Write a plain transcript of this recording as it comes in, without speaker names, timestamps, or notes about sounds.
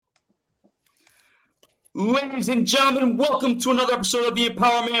Ladies and gentlemen, welcome to another episode of the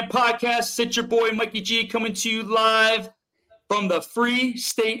EmpowerMAN podcast. It's your boy Mikey G coming to you live from the free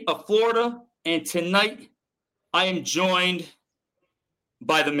state of Florida. And tonight, I am joined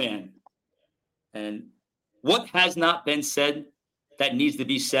by the man. And what has not been said that needs to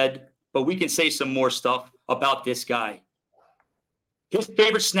be said, but we can say some more stuff about this guy. His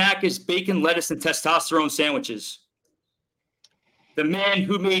favorite snack is bacon, lettuce, and testosterone sandwiches. The man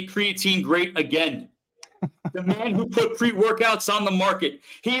who made creatine great again. The man who put pre-workouts on the market.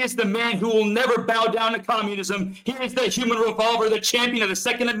 He is the man who will never bow down to communism. He is the human revolver, the champion of the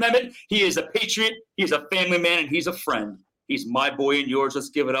Second Amendment. He is a patriot. He is a family man, and he's a friend. He's my boy and yours. Let's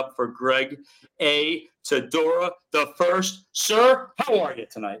give it up for Greg A. Tedora the first. Sir, how are you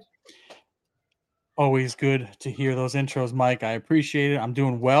tonight? Always good to hear those intros, Mike. I appreciate it. I'm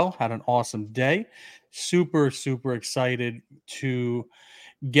doing well. Had an awesome day. Super excited to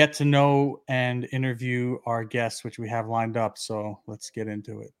get to know and interview our guests, which we have lined up. So let's get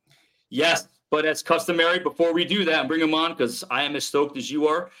into it. Yes, but as customary, before we do that and bring them on, because I am as stoked as you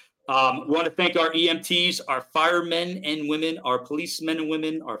are, we want to thank our EMTs, our firemen and women, our policemen and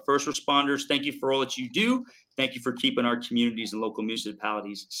women, our first responders. Thank you for all that you do. Thank you for keeping our communities and local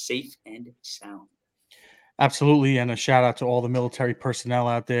municipalities safe and sound. Absolutely. And a shout out to all the military personnel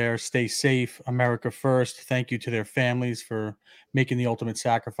out there. Stay safe. America first. Thank you to their families for making the ultimate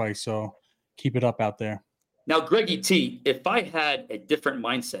sacrifice. So keep it up out there. Now, Greggy T, if I had a different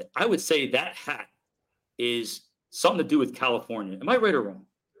mindset, I would say that hat is something to do with California. Am I right or wrong?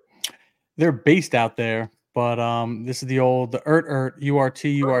 They're based out there, but this is the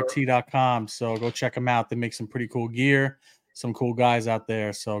URT.com. So go check them out. They make some pretty cool gear, some cool guys out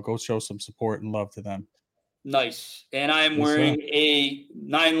there. So go show some support and love to them. Nice. And I am wearing a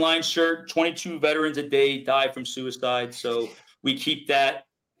 9-line shirt. 22 veterans a day die from suicide. So we keep that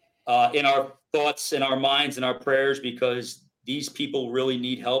in our thoughts, in our minds, in our prayers, because these people really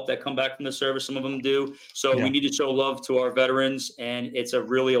need help that come back from the service. Some of them do. So we need to show love to our veterans. And it's a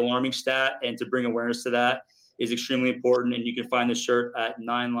really alarming stat. And to bring awareness to that is extremely important. And you can find the shirt at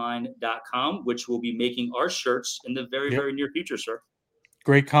 9line.com, which will be making our shirts in the very, very near future, sir.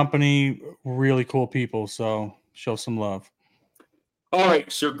 Great company, really cool people. So show some love. All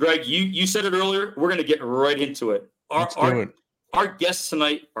right. So, Greg, you said it earlier. We're going to get right into it. Let's do it. Our guests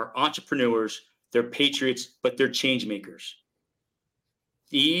tonight are entrepreneurs. They're patriots, but they're change makers.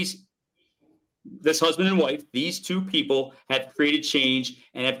 This husband and wife, these two people have created change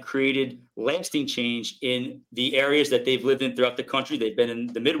and have created lasting change in the areas that they've lived in throughout the country. They've been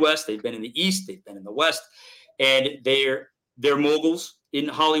in the Midwest. They've been in the East. They've been in the West. And they're moguls in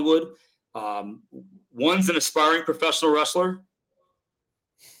Hollywood. One's an aspiring professional wrestler,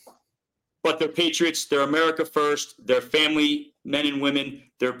 but they're patriots. They're America first. They're family men and women.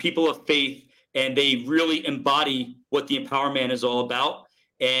 They're people of faith, and they really embody what the EmpowerMAN is all about.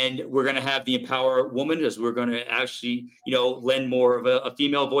 And we're going to have the Empower Woman, as we're going to actually, lend more of a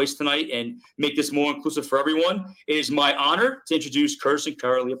female voice tonight and make this more inclusive for everyone. It is my honor to introduce Curtis and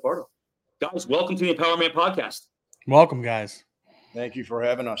Cara Leopardo. Guys, welcome to the EmpowerMAN podcast. Welcome, guys. Thank you for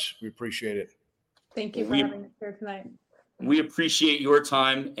having us. We appreciate it. Thank you for having us here tonight. We appreciate your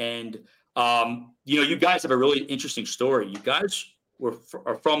time. And, you guys have a really interesting story. You guys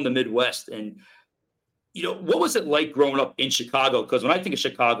are from the Midwest. And, what was it like growing up in Chicago? Because when I think of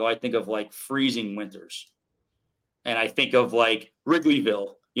Chicago, I think of like freezing winters. And I think of like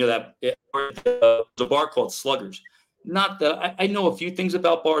Wrigleyville, there's a bar called Sluggers. Not that I know a few things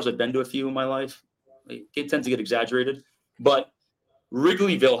about bars. I've been to a few in my life. It tends to get exaggerated. But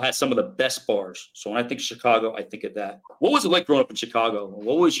Wrigleyville has some of the best bars. So when I think of Chicago, I think of that. What was it like growing up in Chicago?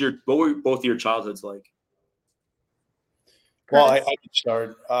 What were both of your childhoods like? Well, I could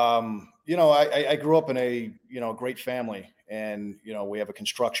start. I grew up in a great family, and we have a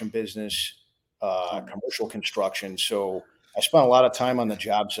construction business, commercial construction. So I spent a lot of time on the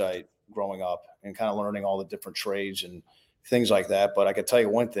job site growing up and kind of learning all the different trades and things like that. But I could tell you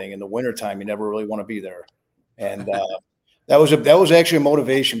one thing: in the wintertime, you never really want to be there. And that was actually a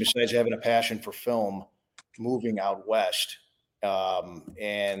motivation, besides having a passion for film, moving out west.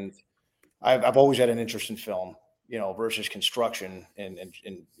 And I've always had an interest in film, versus construction and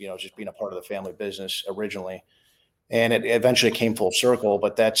just being a part of the family business originally. And it eventually came full circle.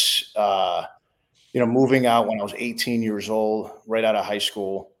 But that's, moving out when I was 18 years old, right out of high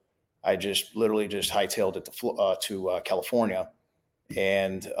school, I just literally hightailed it to California.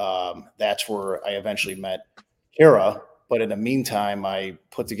 And that's where I eventually met Cara. But in the meantime, I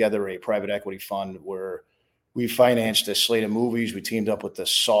put together a private equity fund where we financed a slate of movies. We teamed up with the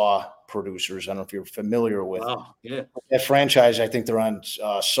Saw producers. I don't know if you're familiar with that franchise. I think they're on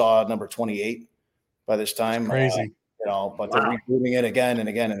Saw number 28. by this time. Crazy. But they're rebooting it again and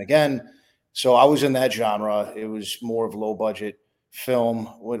again and again. So I was in that genre. It was more of low budget film.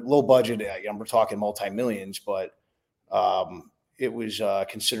 With low budget, we're talking multi-millions, but it was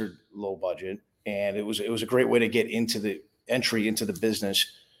considered low budget, and it was a great way to get into the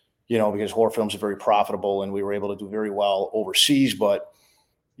business, because horror films are very profitable, and we were able to do very well overseas. But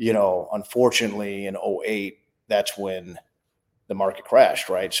unfortunately, in 2008, that's when the market crashed,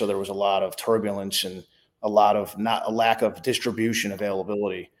 right? So there was a lot of turbulence and a lack of distribution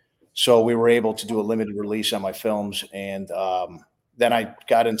availability. So we were able to do a limited release on my films, and then I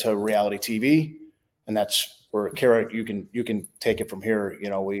got into reality TV, and that's where Cara, you can take it from here.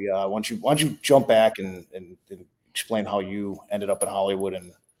 We once you jump back and explain how you ended up in Hollywood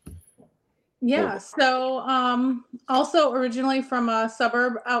and. Yeah. So also originally from a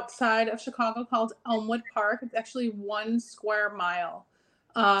suburb outside of Chicago called Elmwood Park. It's actually 1 square mile.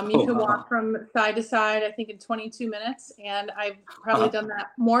 You can walk from side to side, I think, in 22 minutes. And I've probably done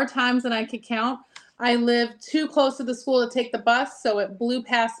that more times than I could count. I live too close to the school to take the bus, so it blew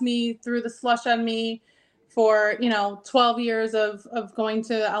past me, threw the slush on me for 12 years of going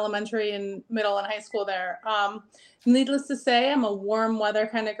to elementary and middle and high school there. Needless to say, I'm a warm weather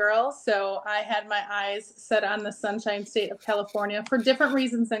kind of girl, so I had my eyes set on the Sunshine State of California for different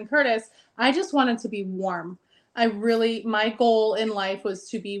reasons than Curtis. I just wanted to be warm. My goal in life was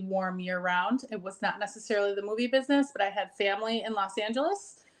to be warm year round. It was not necessarily the movie business, but I had family in Los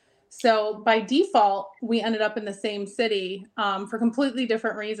Angeles. So by default, we ended up in the same city for completely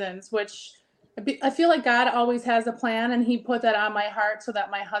different reasons, which I feel like God always has a plan, and he put that on my heart so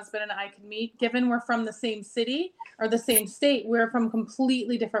that my husband and I could meet. Given we're from the same city or the same state, we're from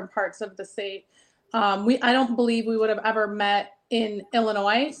completely different parts of the state. I don't believe we would have ever met in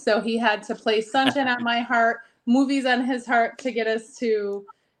Illinois. So he had to place sunshine on my heart, movies on his heart to get us to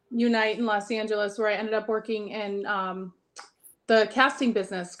unite in Los Angeles, where I ended up working in the casting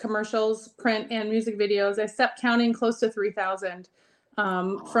business, commercials, print, and music videos. I stepped counting close to 3,000.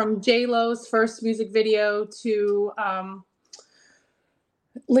 From J-Lo's first music video to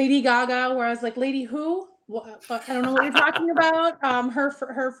Lady Gaga, where I was like, Lady who? I don't know what you're talking about.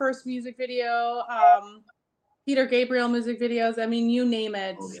 Her first music video, Peter Gabriel music videos. I mean, you name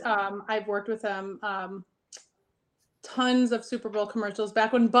it. I've worked with them. Tons of Super Bowl commercials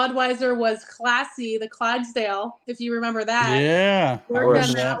back when Budweiser was classy, the Clydesdale, if you remember that. Yeah, worked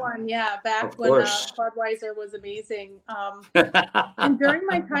on that one. Yeah, back when Budweiser was amazing. And during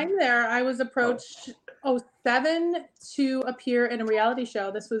my time there, I was approached 2007 to appear in a reality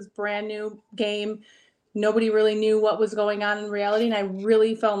show. This was brand new game. Nobody really knew what was going on in reality, and I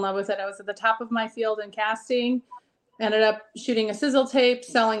really fell in love with it. I was at the top of my field in casting. Ended up shooting a sizzle tape,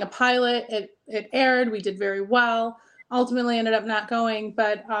 selling a pilot. It aired. We did very well. Ultimately ended up not going,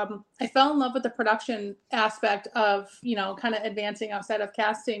 but I fell in love with the production aspect of, kind of advancing outside of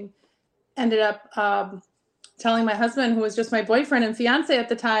casting. Ended up telling my husband, who was just my boyfriend and fiance at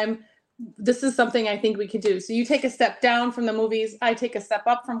the time, this is something I think we could do. So you take a step down from the movies, I take a step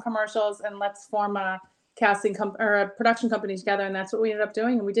up from commercials, and let's form a a production company together. And that's what we ended up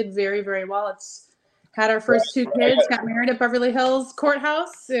doing. And we did very, very well. It's had our first 2 kids, got married at Beverly Hills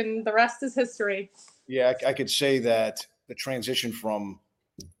Courthouse, and the rest is history. Yeah, I could say that the transition from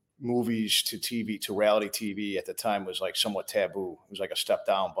movies to TV to reality TV at the time was like somewhat taboo. It was like a step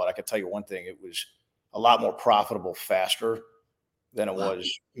down, but I could tell you one thing, it was a lot more profitable faster than it was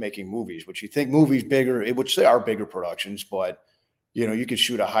making movies, which you think movies bigger, which they are bigger productions, but you could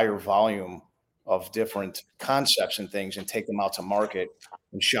shoot a higher volume of different concepts and things and take them out to market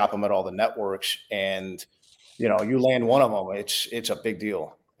and shop them at all the networks. And, you land one of them, it's a big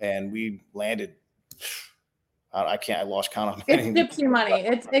deal. And we landed, I lost count on many. It tips you money.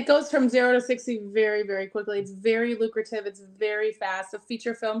 It goes from 0 to 60 very, very quickly. It's very lucrative. It's very fast. A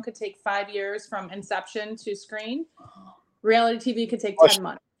feature film could take 5 years from inception to screen. Reality TV could take 10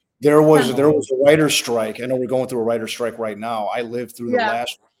 months. There was a writer's strike. I know we're going through a writer's strike right now. I lived through the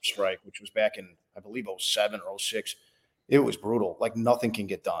last strike, which was back in, I believe, 2007 or 2006. It was brutal. Like nothing can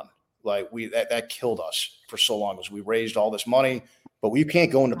get done. Like that killed us for so long, as we raised all this money, but we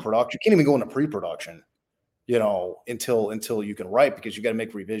can't go into production. You can't even go into pre-production, until you can write, because you got to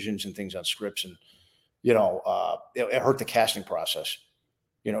make revisions and things on scripts. And, it hurt the casting process.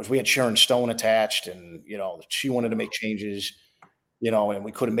 As we had Sharon Stone attached, and, she wanted to make changes, and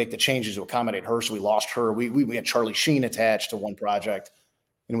we couldn't make the changes to accommodate her. So we lost her. We had Charlie Sheen attached to one project,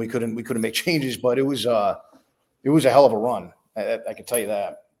 and we couldn't make changes, but it was a hell of a run. I can tell you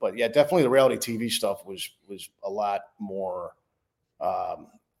that. But yeah, definitely the reality TV stuff was a lot more,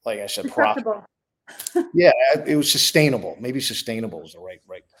 like I said, profitable. Yeah, it was sustainable. Maybe sustainable is the right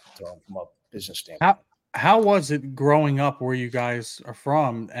term from a business standpoint. How was it growing up where you guys are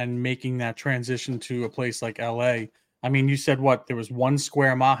from and making that transition to a place like LA? I mean, you said what? There was 1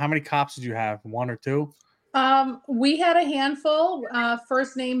 square mile. How many cops did you have? 1 or 2? We had a handful,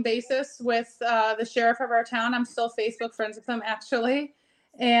 first name basis with the sheriff of our town. I'm still Facebook friends with him, actually.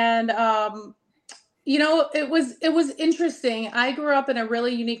 And it was interesting. I grew up in a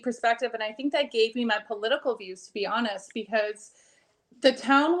really unique perspective, and I think that gave me my political views, to be honest, because the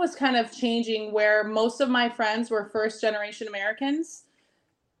town was kind of changing where most of my friends were first generation Americans.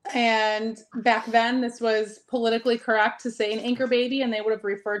 And back then, this was politically correct to say an anchor baby, and they would have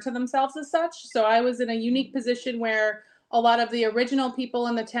referred to themselves as such. So I was in a unique position where a lot of the original people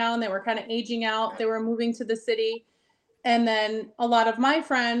in the town, they were kind of aging out. They were moving to the city. And then a lot of my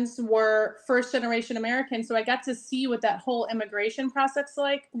friends were first generation Americans. So I got to see what that whole immigration process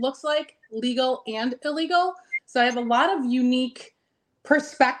looks like, legal and illegal. So I have a lot of unique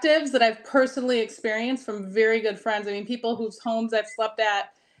perspectives that I've personally experienced from very good friends. I mean, people whose homes I've slept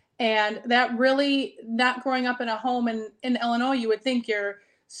at. And that really, not growing up in a home in Illinois, you would think you're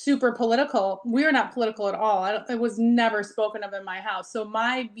super political. We are not political at all. It was never spoken of in my house. So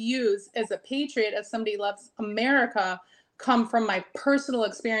my views as a patriot, as somebody who loves America, come from my personal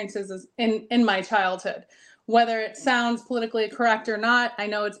experiences in my childhood. Whether it sounds politically correct or not, I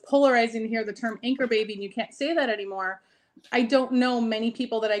know it's polarizing to hear the term anchor baby, and you can't say that anymore. I don't know many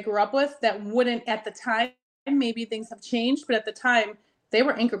people that I grew up with that wouldn't at the time. Maybe things have changed, but at the time, they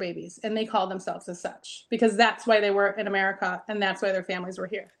were anchor babies, and they called themselves as such because that's why they were in America, and that's why their families were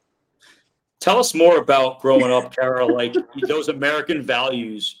here. Tell us more about growing up, Cara, like those American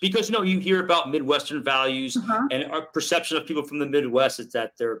values, because you hear about Midwestern values and our perception of people from the Midwest is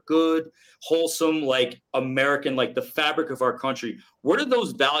that they're good, wholesome, like American, like the fabric of our country. Where did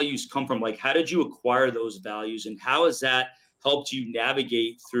those values come from? Like, how did you acquire those values, and how has that helped you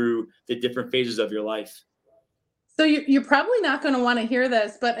navigate through the different phases of your life? So you're probably not going to want to hear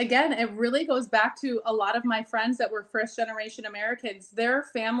this, but again, it really goes back to a lot of my friends that were first generation Americans. Their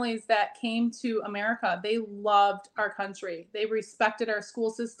families that came to America, they loved our country. They respected our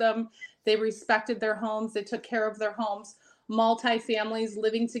school system. They respected their homes. They took care of their homes. Multi-families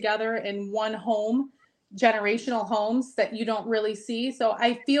living together in one home, generational homes that you don't really see. So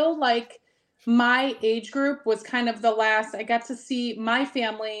I feel like my age group was kind of the last. I got to see my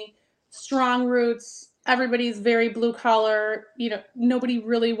family, strong roots. Everybody's very blue collar. Nobody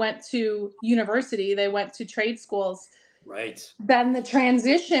really went to university. They went to trade schools. Right. Then the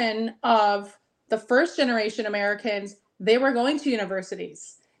transition of the first generation Americans, they were going to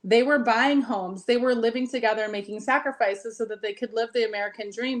universities. They were buying homes. They were living together and making sacrifices so that they could live the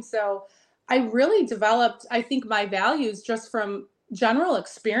American dream. So I really developed, I think, my values just from general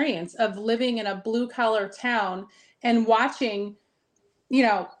experience of living in a blue collar town and watching,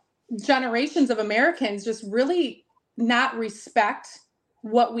 generations of Americans just really not respect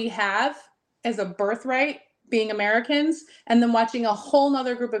what we have as a birthright, being Americans, and then watching a whole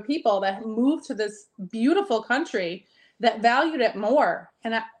nother group of people that moved to this beautiful country that valued it more.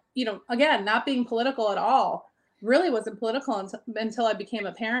 And again, not being political at all, really wasn't political until I became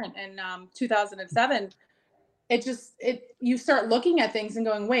a parent in 2007. You start looking at things and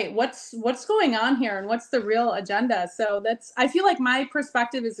going, wait, what's going on here, and what's the real agenda? So I feel like my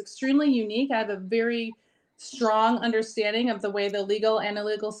perspective is extremely unique. I have a very strong understanding of the way the legal and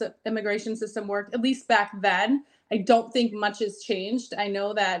illegal immigration system worked, at least back then. I don't think much has changed. I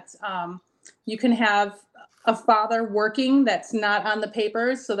know that you can have a father working that's not on the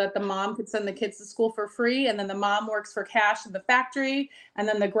papers so that the mom could send the kids to school for free, and then the mom works for cash in the factory, and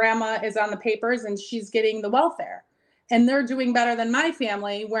then the grandma is on the papers and she's getting the welfare, and they're doing better than my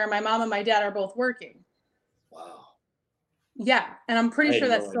family where my mom and my dad are both working. Wow. Yeah, and I'm pretty sure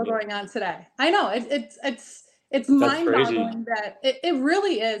that's still going on today. I know it's mind-boggling that it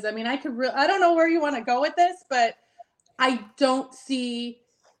really is. I mean, I don't know where you want to go with this, but I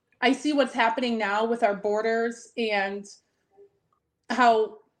see what's happening now with our borders and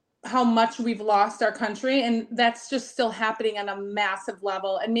how much we've lost our country, and that's just still happening on a massive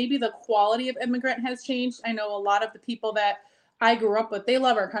level. And maybe the quality of immigrant has changed. I know a lot of the people that I grew up with, they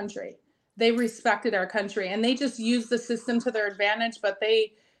love our country. They respected our country, and they just used the system to their advantage, but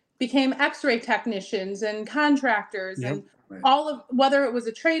they became x-ray technicians and contractors. Yep. And all of, whether it was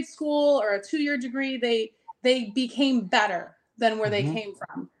a trade school or a 2-year degree, they became better than where they came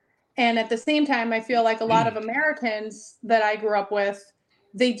from. And at the same time, I feel like a lot of Americans that I grew up with,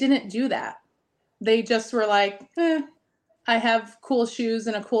 they didn't do that. They just were like, I have cool shoes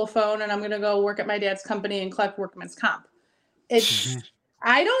and a cool phone, and I'm going to go work at my dad's company and collect workman's comp.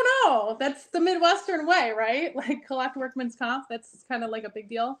 I don't know. That's the Midwestern way, right? Like collect workman's comp. That's kind of like a big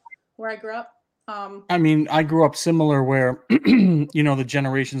deal where I grew up. I mean, I grew up similar where, the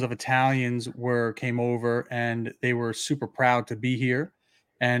generations of Italians came over and they were super proud to be here,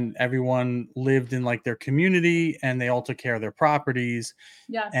 and everyone lived in like their community and they all took care of their properties.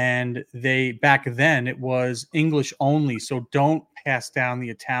 Yes. And back then it was English only. So don't pass down the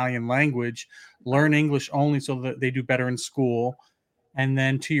Italian language, learn English only so that they do better in school. And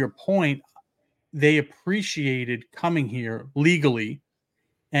then to your point, they appreciated coming here legally.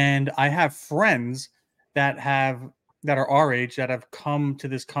 And I have friends that are our age that have come to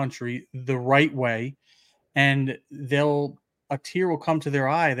this country the right way, and a tear will come to their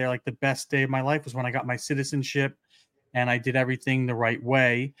eye. They're like, the best day of my life was when I got my citizenship and I did everything the right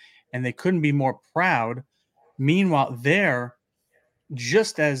way, and they couldn't be more proud. Meanwhile, they're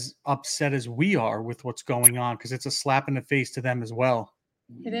just as upset as we are with what's going on because it's a slap in the face to them as well.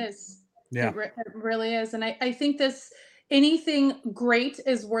 It is. Yeah. It really is. And I think anything great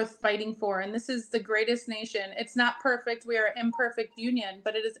is worth fighting for. And this is the greatest nation. It's not perfect. We are an imperfect union,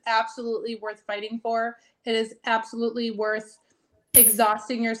 but it is absolutely worth fighting for. It is absolutely worth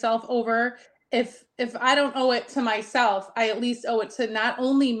exhausting yourself over. If I don't owe it to myself, I at least owe it to not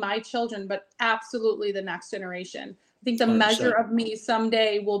only my children, but absolutely the next generation. I think the 100%. measure of me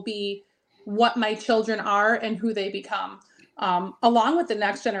someday will be what my children are and who they become. Along with the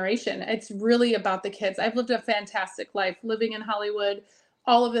next generation. It's really about the kids. I've lived a fantastic life living in Hollywood,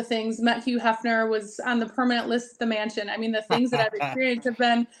 all of the things. Met Hugh Hefner, was on the permanent list at the mansion. I mean, the things that I've experienced have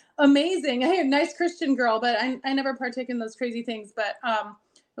been amazing. Hey, a nice Christian girl, but I never partake in those crazy things. But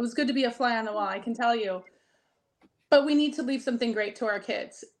it was good to be a fly on the wall, I can tell you. But we need to leave something great to our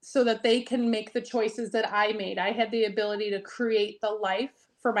kids so that they can make the choices that I made. I had the ability to create the life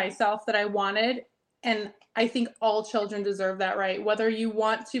for myself that I wanted. And I think all children deserve that right. Whether you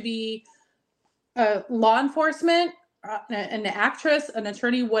want to be a law enforcement, an actress, an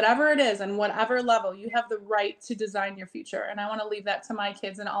attorney, whatever it is, and whatever level, you have the right to design your future. And I want to leave that to my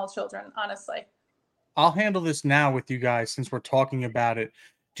kids and all children, honestly. I'll handle this now with you guys since we're talking about it.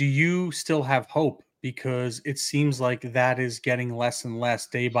 Do you still have hope? Because it seems like that is getting less and less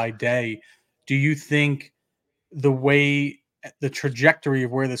day by day. Do you think the trajectory of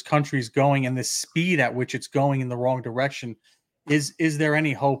where this country is going and the speed at which it's going in the wrong direction, is there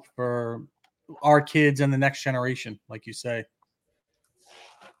any hope for our kids and the next generation, like you say?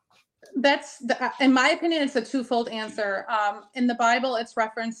 In my opinion, it's a twofold answer. In the Bible, it's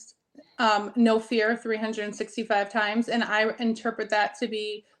referenced no fear 365 times. And I interpret that to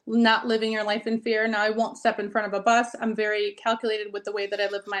be not living your life in fear. Now, I won't step in front of a bus. I'm very calculated with the way that I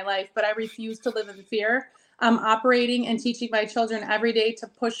live my life, but I refuse to live in fear. I'm operating and teaching my children every day to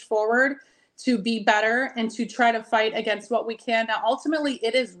push forward, to be better, and to try to fight against what we can. Now, ultimately,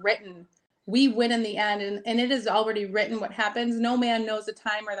 it is written. We win in the end, and it is already written what happens. No man knows the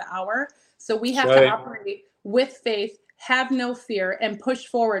time or the hour. So we have to operate with faith, have no fear, and push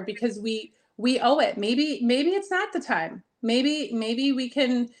forward because we owe it. Maybe it's not the time. Maybe we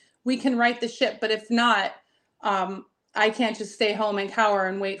can right the ship. But if not, I can't just stay home and cower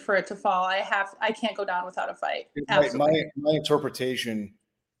and wait for it to fall. I can't go down without a fight. Absolutely. My interpretation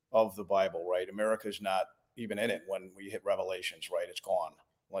of the Bible, right? America's not even in it when we hit Revelations, right? It's gone.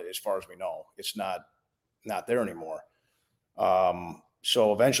 As far as we know, it's not there anymore.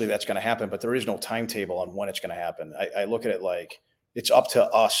 So eventually that's going to happen, but there is no timetable on when it's going to happen. I look at it like it's up to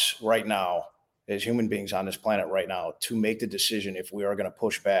us right now as human beings on this planet right now to make the decision if we are going to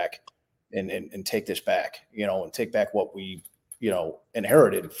push back and take this back, and take back what we,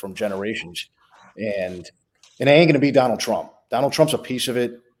 inherited from generations. And it ain't going to be Donald Trump. Donald Trump's a piece of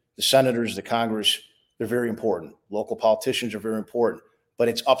it. The senators, the Congress, they're very important. Local politicians are very important, but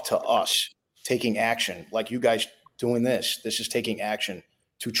it's up to us taking action like you guys doing this. This is taking action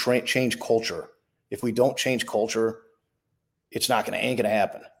to change culture. If we don't change culture, ain't going to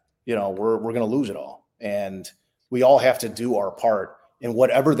happen. We're going to lose it all. And we all have to do our part in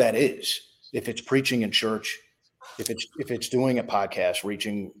whatever that is. If it's preaching in church, if it's doing a podcast,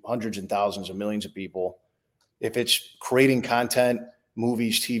 reaching hundreds and thousands of millions of people, if it's creating content,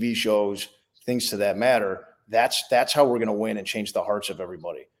 movies, TV shows, things to that matter, that's how we're going to win and change the hearts of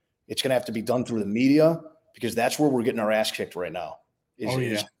everybody. It's going to have to be done through the media, because that's where we're getting our ass kicked right now.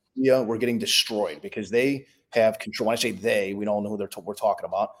 We're getting destroyed because they have control. When I say they, we don't know who we're talking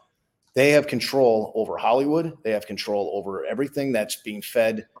about. They have control over Hollywood. They have control over everything that's being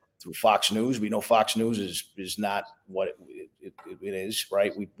fed through Fox News. We know Fox News is not what it is,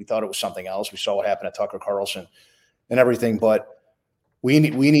 right? We thought it was something else. We saw what happened to Tucker Carlson and everything, but we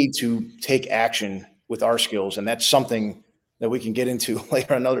need to take action with our skills, and that's something that we can get into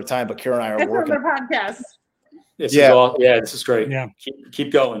later another time. But Kara and I are working. Another podcast. This is all. Yeah, this is great. Yeah.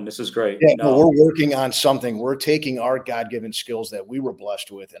 Keep going. This is great. Yeah, no, we're working on something. We're taking our God-given skills that we were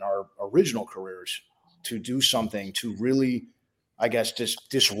blessed with in our original careers to do something to really, I guess, just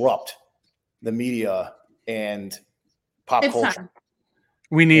disrupt the media and pop culture. Time.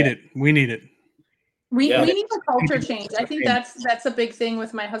 We need it. We need it. We need a culture change. I think that's a big thing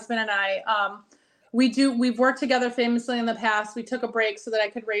with my husband and I. We've worked together famously in the past. We took a break so that I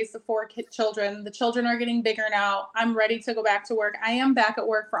could raise the 4 children. The children are getting bigger now. I'm ready to go back to work. I am back at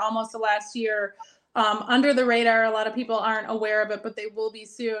work for almost the last year. Under the radar, a lot of people aren't aware of it, but they will be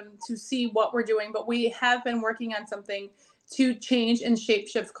soon to see what we're doing. But we have been working on something to change and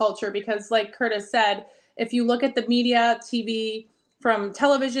shapeshift culture because, like Curtis said, if you look at the media, TV, from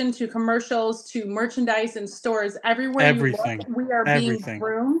television to commercials to merchandise in stores, everywhere you look, we are being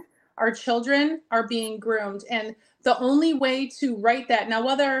groomed. Our children are being groomed. And the only way to right that, now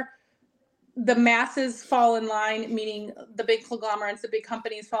whether the masses fall in line, meaning the big conglomerates, the big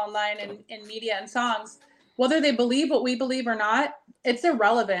companies fall in line in media and songs, whether they believe what we believe or not, it's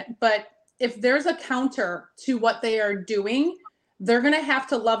irrelevant. But if there's a counter to what they are doing, they're going to have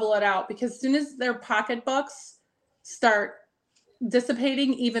to level it out because as soon as their pocketbooks start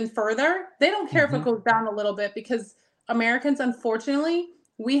dissipating even further, they don't care if it goes down a little bit because Americans, unfortunately,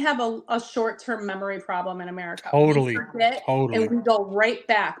 we have a short-term memory problem in America. Totally. And we go right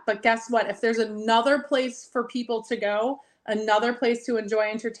back. But guess what? If there's another place for people to go, another place to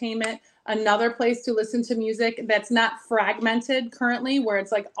enjoy entertainment, another place to listen to music that's not fragmented currently, where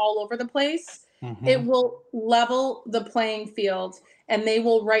it's like all over the place, it will level the playing field and they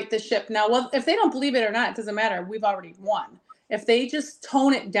will right the ship. Now, well, if they don't believe it or not, it doesn't matter. We've already won. If they just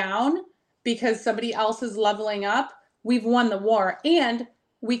tone it down because somebody else is leveling up, we've won the war. And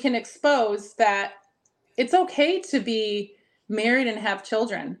we can expose that it's okay to be married and have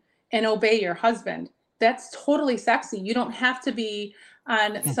children and obey your husband. That's totally sexy. You don't have to be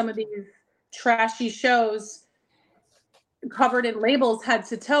on some of these trashy shows covered in labels head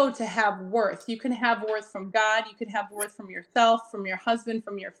to toe to have worth. You can have worth from God. You can have worth from yourself, from your husband,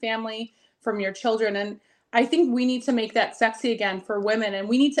 from your family, from your children. And I think we need to make that sexy again for women, and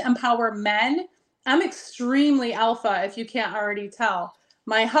we need to empower men. I'm extremely alpha, if you can't already tell.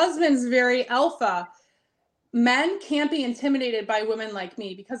 My husband's very alpha. Men can't be intimidated by women like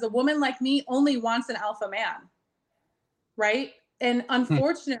me because a woman like me only wants an alpha man, right? And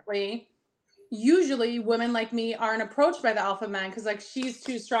unfortunately, usually women like me aren't approached by the alpha man because like she's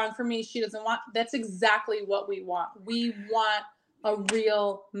too strong for me. She doesn't want. That's exactly what we want. We want a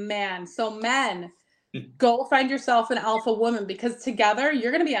real man. So men, go find yourself an alpha woman because together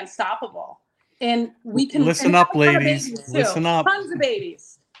you're going to be unstoppable. And we can listen up, ladies. Listen up. Tons of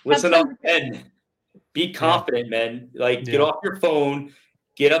babies. Listen up, men. Be confident, men. Like, get off your phone,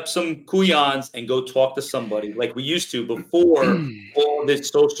 get up some kuyans, and go talk to somebody like we used to before all this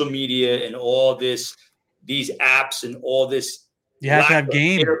social media and all these apps and all this. You have to have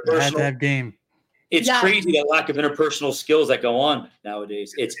game. You have to have game. It's crazy the lack of interpersonal skills that go on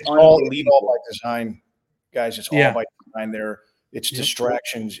nowadays. It's all unbelievable. by design, guys. It's all by design there. It's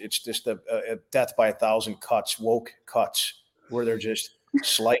distractions. It's just a death by 1,000 cuts, woke cuts, where they're just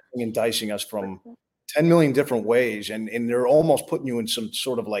slicing and dicing us from 10 million different ways. And they're almost putting you in some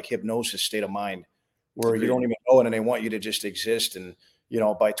sort of like hypnosis state of mind where you don't even know it and they want you to just exist. And,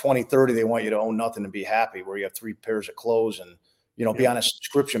 by 2030, they want you to own nothing and be happy, where you have 3 pairs of clothes and, be on a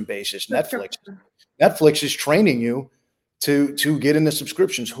subscription basis. Netflix is training you to get into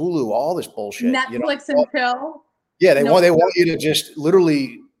subscriptions, Hulu, all this bullshit. Netflix and chill. Yeah, they want you to just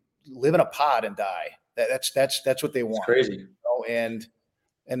literally live in a pod and die. That's what they want. It's crazy.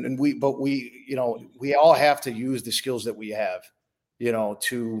 And we all have to use the skills that we have,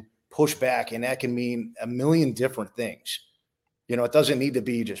 to push back, and that can mean a million different things. It doesn't need to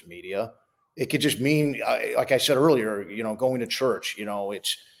be just media. It could just mean, like I said earlier, going to church.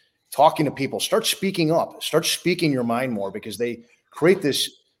 It's talking to people. Start speaking up. Start speaking your mind more, because they create this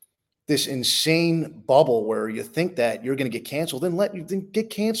insane bubble where you think that you're going to get canceled, then get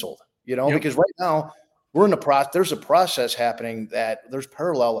canceled, because right now we're in the process. There's a process happening that there's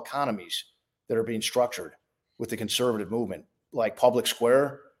parallel economies that are being structured with the conservative movement, like Public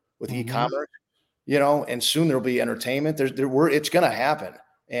Square with e-commerce, and soon there'll be entertainment. It's going to happen.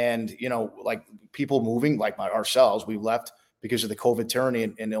 And, like people moving like ourselves, we left because of the COVID tyranny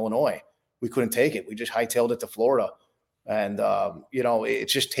in Illinois. We couldn't take it. We just hightailed it to Florida. And,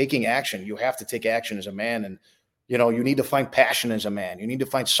 it's just taking action. You have to take action as a man. And, you need to find passion as a man. You need to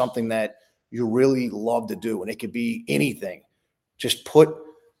find something that you really love to do. And it could be anything. Just put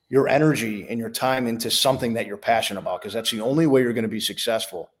your energy and your time into something that you're passionate about, because that's the only way you're going to be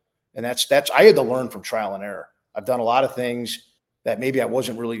successful. And that's I had to learn from trial and error. I've done a lot of things that maybe I was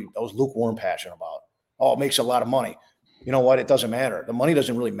lukewarm passionate about. Oh, it makes a lot of money. You know what? It doesn't matter. The money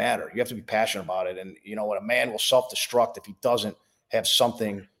doesn't really matter. You have to be passionate about it. And you know what? A man will self-destruct if he doesn't have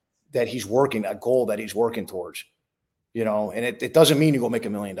something that he's working, a goal that he's working towards, you know, and it doesn't mean you go make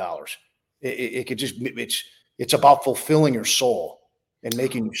 $1 million. It could just, it's about fulfilling your soul and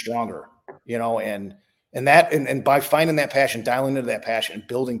making you stronger, you know, and by finding that passion, dialing into that passion and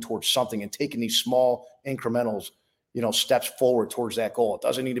building towards something and taking these small incrementals, you know, steps forward towards that goal. It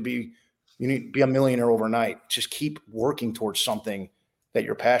doesn't need to be, you need to be a millionaire overnight. Just keep working towards something that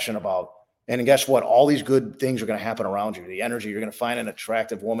you're passionate about. And guess what? All these good things are going to happen around you. The energy, you're going to find an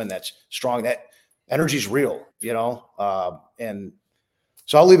attractive woman that's strong. That energy is real, you know? And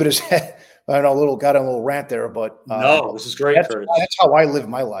so I'll leave it as that. I know got a little rant there, but no, this is great. That's how I live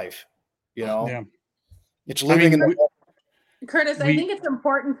my life. You know, Yeah. It's living in Curtis, I think it's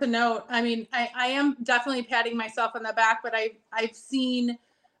important to note. I mean, I am definitely patting myself on the back, but I've seen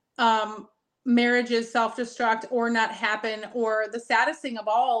marriages self-destruct or not happen. Or the saddest thing of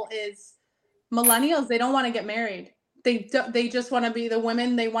all is millennials. They don't want to get married. They just want to be the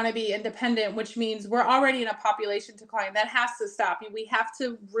women. They want to be independent, which means we're already in a population decline. That has to stop. We have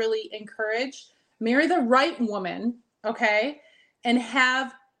to really encourage marry the right woman, okay, and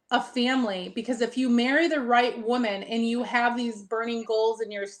have a family. Because if you marry the right woman and you have these burning goals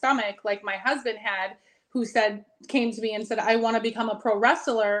in your stomach, like my husband had, who came to me and said, I want to become a pro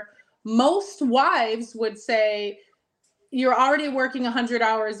wrestler. Most wives would say, you're already working 100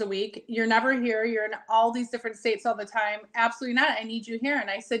 hours a week. You're never here. You're in all these different states all the time. Absolutely not. I need you here. And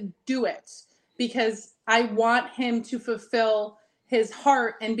I said, do it, because I want him to fulfill his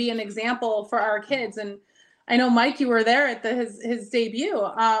heart and be an example for our kids. And I know, Mike, you were there at his debut.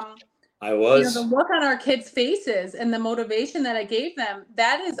 I was. You know, the look on our kids' faces and the motivation that I gave them,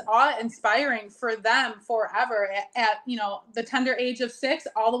 that is awe-inspiring for them forever at you know, the tender age of 6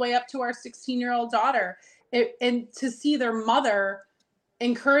 all the way up to our 16-year-old daughter. And to see their mother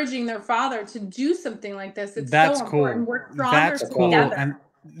encouraging their father to do something like this, that's so important. We're stronger that's cool. together. And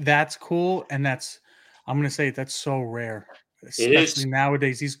that's cool. And I'm going to say that's so rare, especially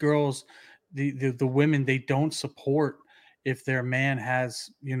nowadays. These girls, the women, they don't support if their man has,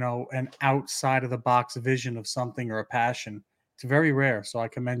 you know, an outside of the box vision of something or a passion. It's very rare. So I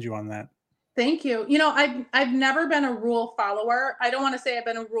commend you on that. Thank you. You know, I've never been a rule follower. I don't want to say I've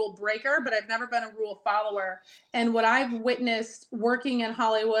been a rule breaker, but I've never been a rule follower. And what I've witnessed working in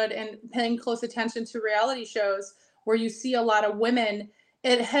Hollywood and paying close attention to reality shows where you see a lot of women,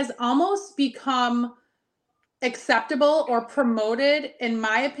 it has almost become acceptable or promoted, in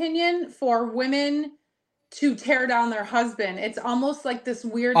my opinion, for women to tear down their husband. It's almost like this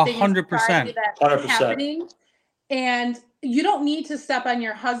weird thing 100%. that's happening. And you don't need to step on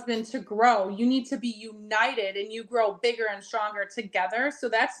your husband to grow. You need to be united and you grow bigger and stronger together. So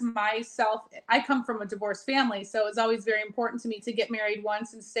that's I come from a divorced family. So it's always very important to me to get married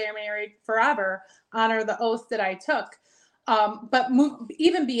once and stay married forever, honor the oath that I took. But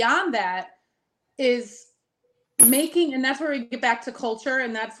even beyond that is making, and that's where we get back to culture.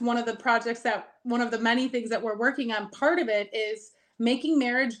 And that's one of the many things that we're working on. Part of it is making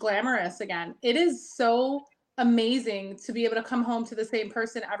marriage glamorous again. It is so amazing to be able to come home to the same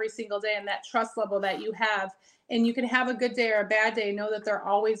person every single day, and that trust level that you have, and you can have a good day or a bad day, know that they're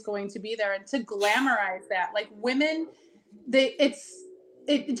always going to be there. And to glamorize that, like women, it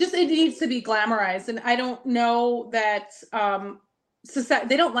needs to be glamorized. And I don't know that society,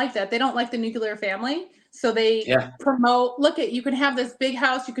 they don't like that. They don't like the nuclear family. So they promote, you can have this big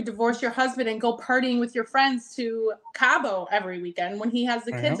house, you could divorce your husband and go partying with your friends to Cabo every weekend when he has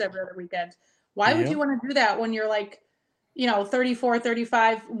the kids every other weekend. Why would you want to do that when you're like, you know, 34,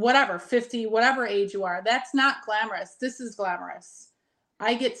 35, whatever, 50, whatever age you are? That's not glamorous. This is glamorous.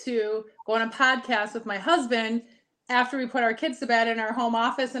 I get to go on a podcast with my husband after we put our kids to bed in our home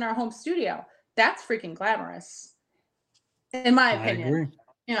office in our home studio. That's freaking glamorous, in my opinion. I agree.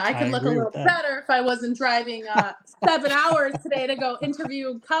 You know, I could look a little better if I wasn't driving 7 hours today to go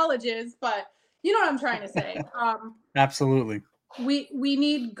interview colleges, but you know what I'm trying to say. Absolutely. We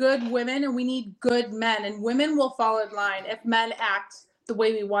need good women and we need good men, and women will fall in line if men act the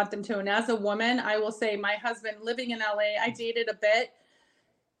way we want them to. And as a woman, I will say my husband, living in LA, I dated a bit.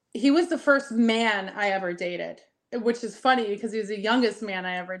 He was the first man I ever dated, which is funny because he was the youngest man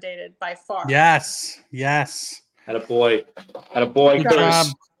I ever dated by far. Yes. Had a boy.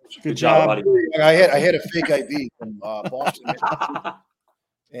 Good job, buddy. I had a fake ID from Boston.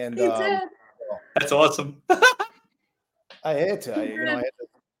 And he did. That's awesome. I had to,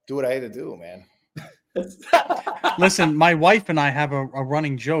 do what I had to do, man. Listen, my wife and I have a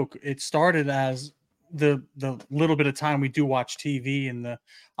running joke. It started as the little bit of time we do watch TV, and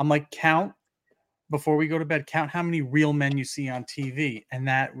I'm like, count before we go to bed, count how many real men you see on TV, and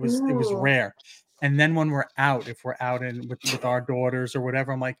it was rare. And then when we're out, if we're out with our daughters or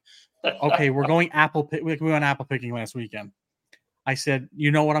whatever, I'm like, okay, we're going we went apple picking last weekend. I said,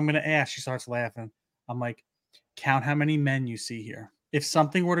 you know what I'm going to ask? She starts laughing. I'm like, count how many men you see here. If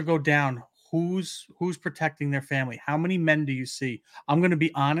something were to go down, who's protecting their family? How many men do you see? I'm going to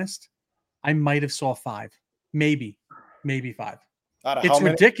be honest. I might have saw 5, maybe 5. It's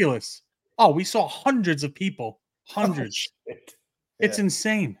ridiculous. Oh, we saw hundreds of people, hundreds. Oh, it's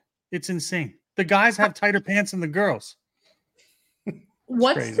insane. It's insane. The guys have tighter pants than the girls.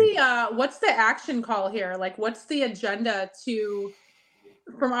 What's the action call here? Like, what's the agenda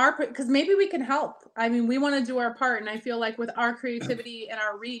because maybe we can help. I mean, we want to do our part. And I feel like with our creativity and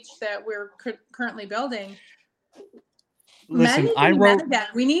our reach that we're currently building, listen,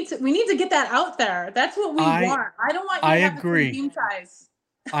 we need to get that out there. That's what we want. I don't want you to have the team size.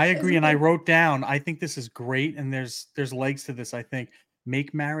 I agree. And I wrote down, I think this is great. And there's legs to this. I think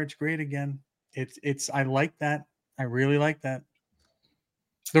make marriage great again. I like that. I really like that.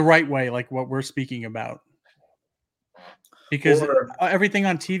 The right way, like what we're speaking about. Because everything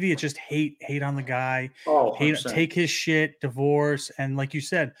on TV, it's just hate on the guy, take his shit, divorce. And like you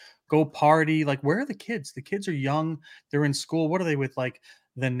said, go party. Like, where are the kids? The kids are young. They're in school. What are they with? Like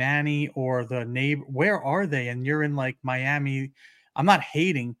the nanny or the neighbor? Where are they? And you're in like Miami. I'm not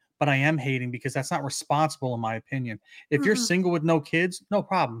hating, but I am hating because that's not responsible in my opinion. If you're single with no kids, no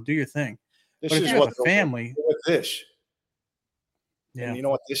problem. Do your thing. But if you have a family. This. Yeah. And you know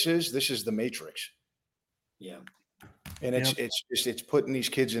what this is? This is the Matrix. Yeah. And it's putting these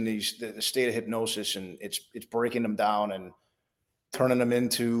kids in the state of hypnosis, and it's breaking them down and turning them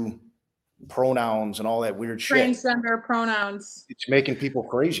into pronouns and all that weird shit. Transgender pronouns. It's making people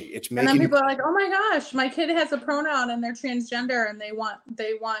crazy. And then people are like, "Oh my gosh, my kid has a pronoun and they're transgender, and they want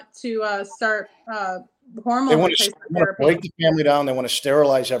to start hormone replacement therapy." They want to break the family down. They want to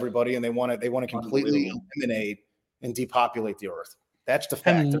sterilize everybody, and they want to completely eliminate and depopulate the earth. That's the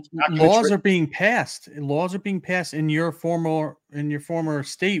fact. And laws are being passed. Laws are being passed in your former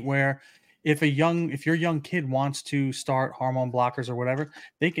state where if your young kid wants to start hormone blockers or whatever,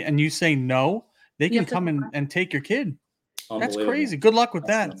 they can, and you say no, they can come and take your kid. That's crazy. Good luck with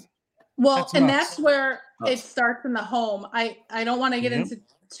that. Well, that's where it starts in the home. I don't want to get into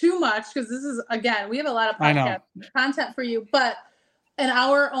too much because this is, again, we have a lot of podcast content for you, but in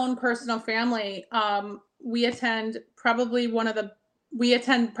our own personal family, we attend probably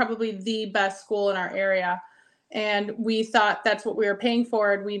the best school in our area. And we thought that's what we were paying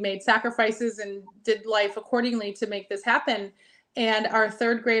for. And we made sacrifices and did life accordingly to make this happen. And our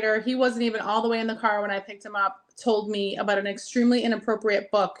third grader, he wasn't even all the way in the car when I picked him up, told me about an extremely inappropriate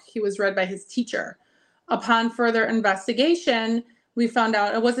book he was read by his teacher. Upon further investigation, we found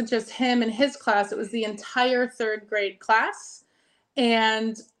out it wasn't just him and his class, it was the entire third grade class.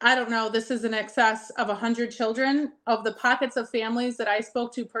 And I don't know, this is in excess of 100 children. Of the pockets of families that I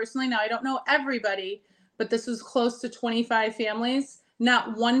spoke to personally, now I don't know everybody, but this was close to 25 families.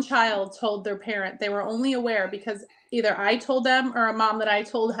 Not one child told their parent. They were only aware because either I told them or a mom that I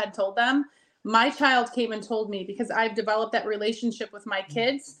told had told them. My child came and told me because I've developed that relationship with my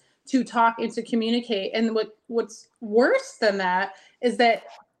kids to talk and to communicate. And what's worse than that is that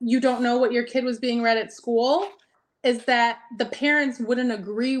you don't know what your kid was being read at school, is that the parents wouldn't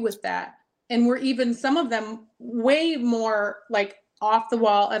agree with that. And were even some of them way more like off the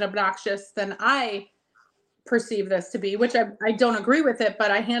wall and obnoxious than I perceive this to be, which I don't agree with it,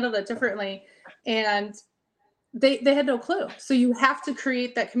 but I handled it differently. And they had no clue. So you have to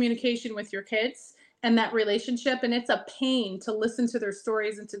create that communication with your kids and that relationship. And it's a pain to listen to their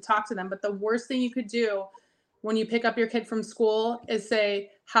stories and to talk to them. But the worst thing you could do when you pick up your kid from school is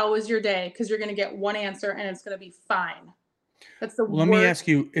say, "How was your day?" Because you're going to get one answer and it's going to be fine. That's the Let me ask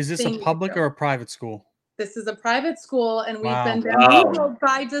you, is this a public or a private school? This is a private school, and we've been bamboozled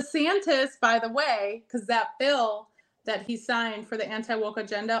by DeSantis, by the way, because that bill that he signed for the anti-woke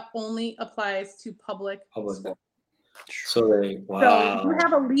agenda only applies to public schools. So So you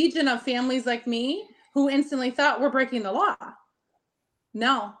have a legion of families like me who instantly thought we're breaking the law.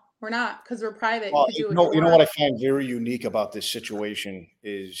 No, we're not, because we're private. Well, you know what I find very unique about this situation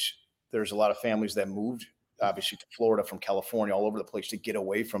is there's a lot of families that moved, obviously, to Florida from California, all over the place to get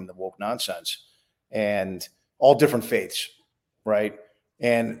away from the woke nonsense, and all different faiths, right?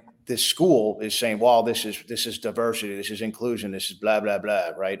 And this school is saying, "Well, this is diversity, this is inclusion, this is blah blah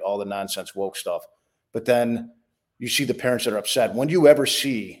blah," right? All the nonsense woke stuff. But then you see the parents that are upset. When do you ever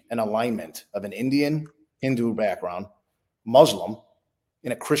see an alignment of an Indian, Hindu background, Muslim,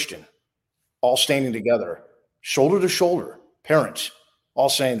 and a Christian all standing together, shoulder to shoulder, parents all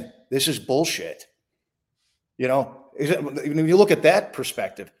saying, this is bullshit? You know, when you look at that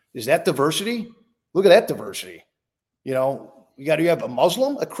perspective, is that diversity? Look at that diversity. You know, you have a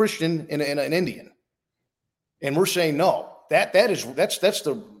Muslim, a Christian, and an Indian. And we're saying, no, that's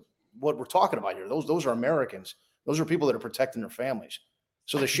what we're talking about here. Those are Americans. Those are people that are protecting their families.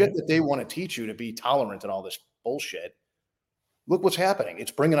 So the shit that they want to teach you to be tolerant and all this bullshit, look what's happening.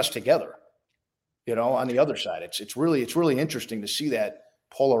 It's bringing us together, you know, on the other side. It's really interesting to see that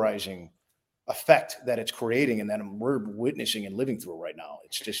polarizing effect that it's creating and that we're witnessing and living through right now.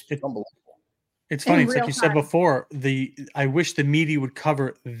 It's just unbelievable. It's funny. It's like you said before, I wish the media would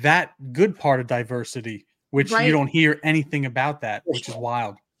cover that good part of diversity, which you don't hear anything about that, which is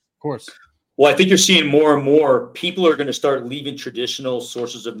wild. Of course. Well, I think you're seeing more and more people are going to start leaving traditional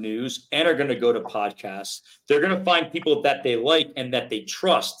sources of news and are going to go to podcasts. They're going to find people that they like and that they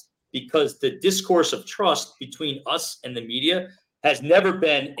trust, because the discourse of trust between us and the media has never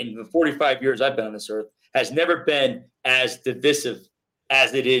been, in the 45 years I've been on this earth, has never been as divisive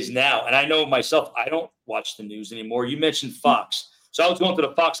as it is now. And I know myself, I don't watch the news anymore. You mentioned Fox. So I was going to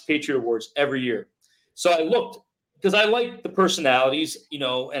the Fox Patriot Awards every year. So I looked, because I like the personalities, you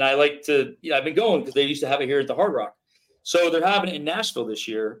know, and I like to, I've been going because they used to have it here at the Hard Rock. So they're having it in Nashville this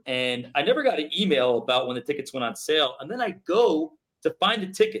year. And I never got an email about when the tickets went on sale. And then I go to find the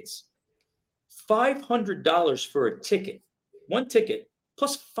tickets. $500 for a ticket, one ticket,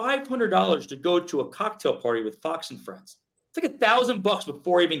 plus $500 to go to a cocktail party with Fox and friends. It's like $1,000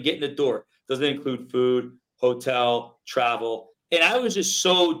 before even getting the door. Doesn't include food, hotel, travel. And I was just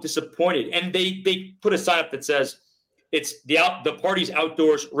so disappointed. And they put a sign up that says it's the party's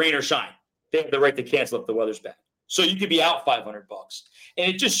outdoors, rain or shine. They have the right to cancel if the weather's bad. So you could be out $500.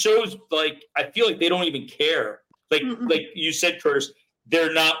 And it just shows, like, I feel like they don't even care. Like you said, Curtis,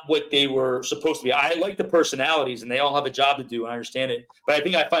 they're not what they were supposed to be. I like the personalities and they all have a job to do. And I understand it. But I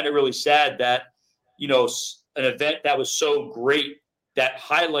think I find it really sad that, you know, an event that was so great that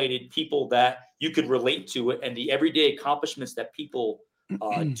highlighted people that you could relate to it, and the everyday accomplishments that people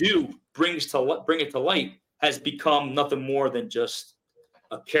do bring it to light, has become nothing more than just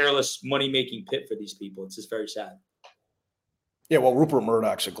a careless money-making pit for these people. It's just very sad. Yeah, well, Rupert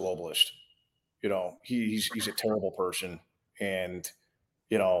Murdoch's a globalist. You know, he's a terrible person, and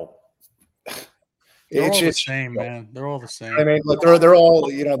you know, they're all the same, man. They're all the same. I mean, like they're all,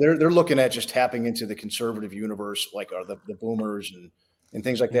 you know, they're looking at just tapping into the conservative universe, like are the boomers and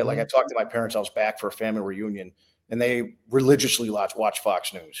things like that. Like I talked to my parents, I was back for a family reunion, and they religiously watch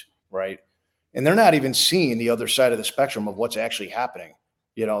Fox News, right? And they're not even seeing the other side of the spectrum of what's actually happening.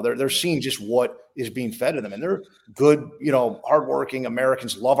 You know, they're seeing just what is being fed to them, and they're good, you know, hardworking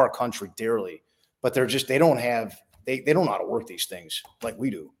Americans, love our country dearly, but they don't know how to work these things like we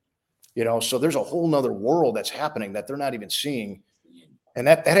do. You know, so there's a whole nother world that's happening that they're not even seeing. And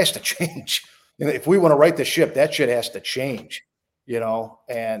that has to change. And if we want to right the ship, that shit has to change, you know,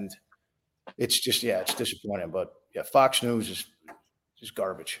 and it's just, it's disappointing. But yeah, Fox News is just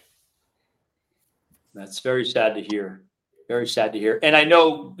garbage. That's very sad to hear. Very sad to hear. And I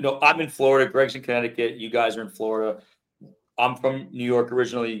know, you know, I'm in Florida. Greg's in Connecticut. You guys are in Florida. I'm from New York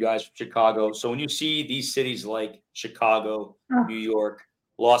originally. You guys from Chicago. So when you see these cities like Chicago, New York,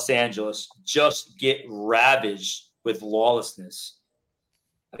 Los Angeles just get ravaged with lawlessness,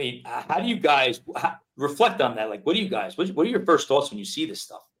 I mean, how do you guys reflect on that? Like, what are your first thoughts when you see this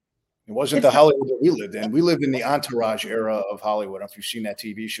stuff? It wasn't the Hollywood that we lived in. We lived in the Entourage era of Hollywood. If you've seen that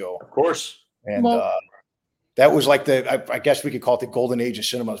TV show, of course. And that was like I guess we could call it the golden age of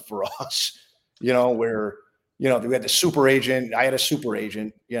cinema for us, you know, where, you know, we had the super agent. I had a super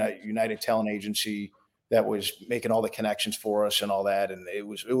agent, United Talent Agency, that was making all the connections for us and all that. And it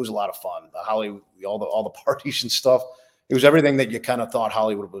was a lot of fun. The Hollywood, all the parties and stuff. It was everything that you kind of thought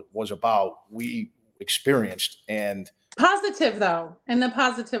Hollywood was about. We experienced, and positive though, in the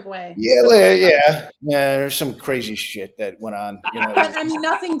positive way. Yeah. There's some crazy shit that went on. You know, but I mean,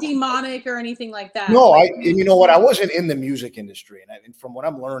 nothing demonic or anything like that. No, and you know what? I wasn't in the music industry, and from what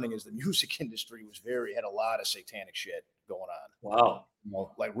I'm learning is the music industry had a lot of satanic shit going on. Wow. You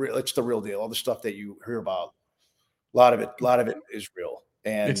know, like it's the real deal. All the stuff that you hear about, a lot of it is real,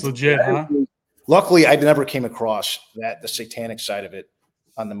 and it's legit, huh? Luckily, I never came across the satanic side of it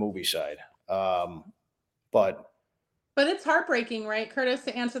on the movie side. But it's heartbreaking, right, Curtis,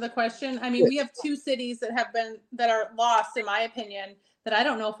 to answer the question? I mean, we have two cities that are lost, in my opinion, that I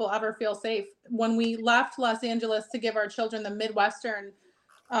don't know if we'll ever feel safe. When we left Los Angeles to give our children the Midwestern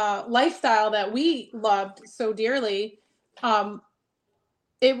lifestyle that we loved so dearly,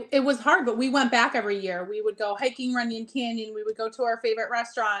 it was hard, but we went back every year. We would go hiking Runyon Canyon. We would go to our favorite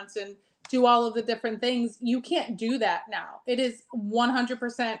restaurants and do all of the different things. You can't do that now. It is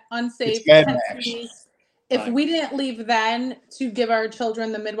 100% unsafe. If we didn't leave then to give our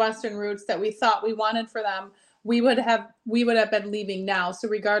children the Midwestern roots that we thought we wanted for them, we would have been leaving now. So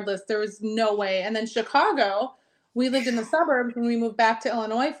regardless, there was no way. And then Chicago, we lived in the suburbs when we moved back to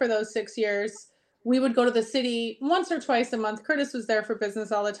Illinois for those 6 years. We would go to the city once or twice a month. Curtis was there for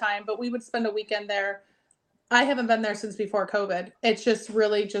business all the time, but we would spend a weekend there. I haven't been there since before COVID. It just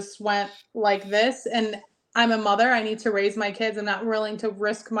really just went like this. And I'm a mother. I need to raise my kids. I'm not willing to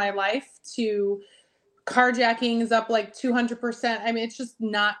risk my life to carjacking is up like 200%. I mean, it's just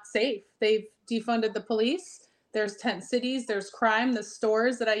not safe. They've defunded the police. There's tent cities. There's crime. The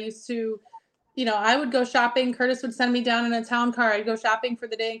stores that I used to, I would go shopping. Curtis would send me down in a town car. I'd go shopping for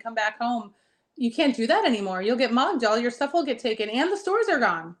the day and come back home. You can't do that anymore. You'll get mugged. All your stuff will get taken, and the stores are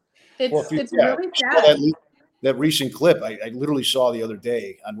gone. It's really sad. That recent clip I literally saw the other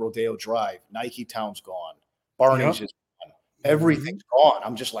day on Rodeo Drive. Nike Town's gone. Barney's is gone. Everything's gone.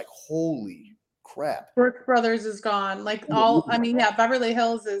 I'm just like, holy crap. Brooks Brothers is gone. Beverly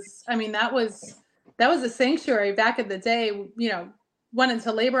Hills is. I mean, that was a sanctuary back in the day. Went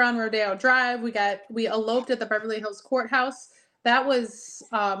into labor on Rodeo Drive. We eloped at the Beverly Hills courthouse. That was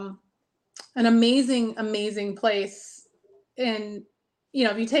an amazing, amazing place. And,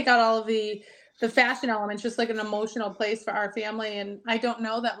 if you take out all of the fashion elements, just like an emotional place for our family. And I don't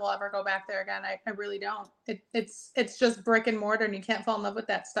know that we'll ever go back there again. I really don't. It's just brick and mortar, and you can't fall in love with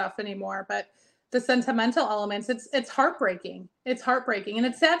that stuff anymore. But the sentimental elements, it's heartbreaking. It's heartbreaking. And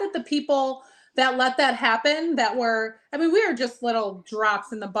it's sad that the people that let that happen, we are just little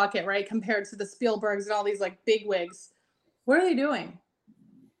drops in the bucket, right? Compared to the Spielbergs and all these like big wigs. What are they doing?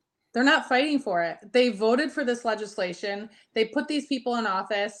 They're not fighting for it. They voted for this legislation. They put these people in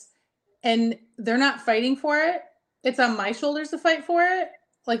office, and they're not fighting for it. It's on my shoulders to fight for it.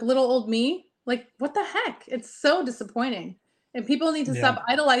 Like little old me. Like, what the heck? It's so disappointing. And people need to stop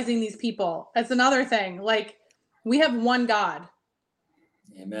idolizing these people. That's another thing. Like, we have one God.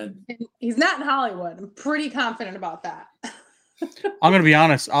 Amen. And he's not in Hollywood. I'm pretty confident about that. I'm going to be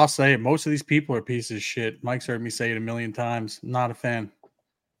honest. I'll say it. Most of these people are pieces of shit. Mike's heard me say it a million times. Not a fan.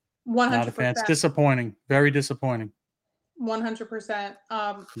 100%. Not a fan. It's disappointing. Very disappointing. 100%.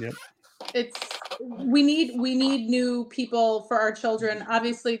 Yep. We need new people for our children.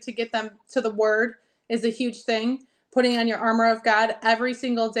 Obviously, to get them to the word is a huge thing. Putting on your armor of God every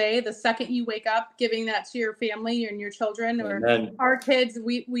single day, the second you wake up, giving that to your family and your children or our kids.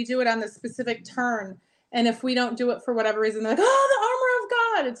 We do it on the specific turn. And if we don't do it for whatever reason, they're like,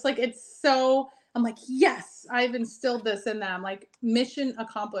 oh, the armor of God. It's like, I'm like, yes, I've instilled this in them. Like, mission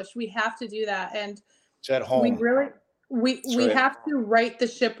accomplished. We have to do that. And it's at home. We have to right the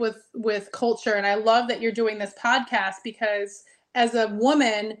ship with culture. And I love that you're doing this podcast, because as a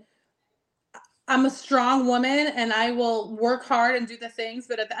woman, I'm a strong woman and I will work hard and do the things.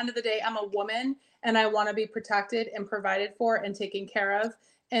 But at the end of the day, I'm a woman and I want to be protected and provided for and taken care of.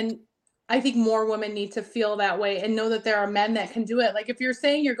 And I think more women need to feel that way and know that there are men that can do it. Like, if you're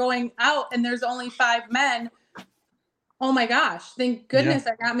saying you're going out and there's only 5 men, oh my gosh, thank goodness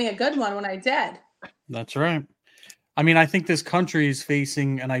I got me a good one when I did. That's right. I mean, I think this country is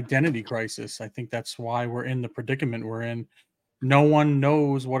facing an identity crisis. I think that's why we're in the predicament we're in. No one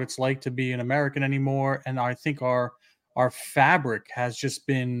knows what it's like to be an American anymore. And I think our fabric has just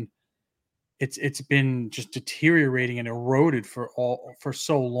been, it's been just deteriorating and eroded for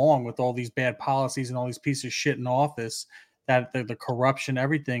so long with all these bad policies and all these pieces of shit in office, that the corruption,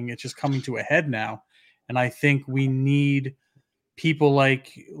 everything, it's just coming to a head now. And I think we need people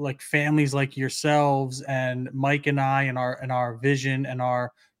like families like yourselves and Mike and I and our vision and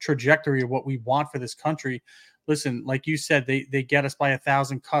our trajectory of what we want for this country. Listen, like you said, they get us by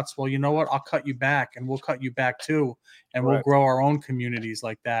 1,000 cuts. Well, you know what? I'll cut you back, and we'll cut you back too, and we'll grow our own communities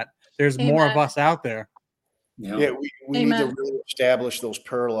like that. There's more of us out there. Yeah, we need to really establish this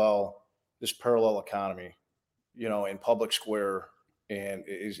parallel economy, in Public Square, and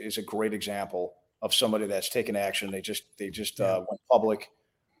is a great example of somebody that's taken action. They just went public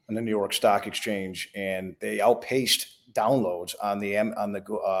on the New York Stock Exchange, and they outpaced downloads on the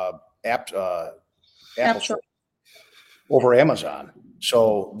Apple Store over Amazon.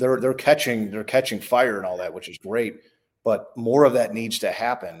 So they're catching fire and all that, which is great. But more of that needs to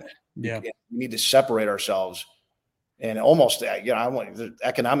happen. Yeah, we need to separate ourselves, and almost I want the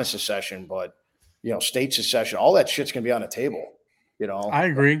economic secession, but state secession. All that shit's gonna be on the table. I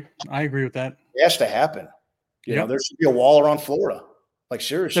agree with that. It has to happen. There should be a wall around Florida. Like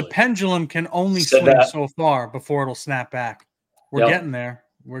seriously, the pendulum can only Said swing that. so far before it'll snap back. We're Yep. getting there.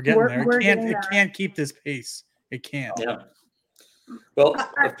 We're getting there. We're It getting can't. there. It can't keep this pace. It can't. Yeah. Well,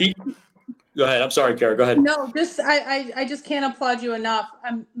 go ahead. I'm sorry, Kara. Go ahead. No, I just can't applaud you enough.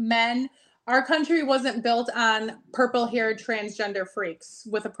 Men, our country wasn't built on purple-haired transgender freaks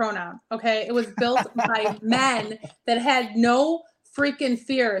with a pronoun. Okay, it was built by men that had no freaking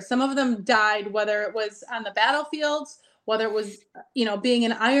fear. Some of them died, whether it was on the battlefields, whether it was being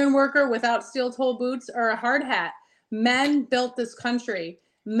an iron worker without steel-toe boots or a hard hat. Men built this country.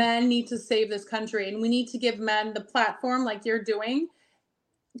 Men need to save this country, and we need to give men the platform, like you're doing,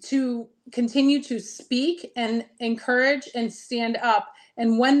 to continue to speak and encourage and stand up.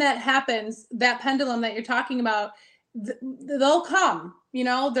 And when that happens, that pendulum that you're talking about, they'll come.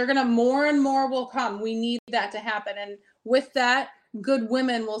 They're gonna more and more will come. We need that to happen, and with that, good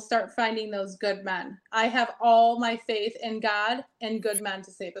women will start finding those good men. I have all my faith in God and good men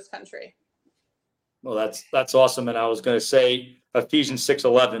to save this country. Well, that's awesome. And I was going to say Ephesians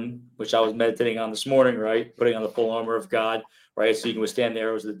 6:11, which I was meditating on this morning, right? Putting on the full armor of God, right? So you can withstand the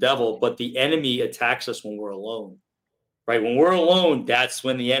arrows of the devil. But the enemy attacks us when we're alone, right? When we're alone, that's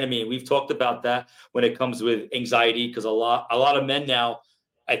when the enemy, and we've talked about that when it comes with anxiety, because a lot of men now,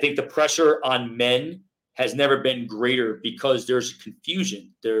 I think the pressure on men has never been greater because there's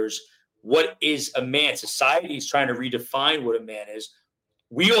confusion. There's what is a man? Society is trying to redefine what a man is.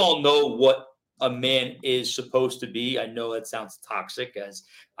 We all know what a man is supposed to be. I know that sounds toxic, as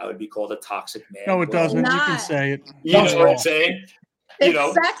I would be called a toxic man. No, it doesn't. You can say it. You know what I'm saying?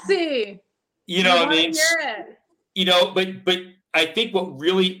 It's sexy. You know what I mean? Hear it. But I think what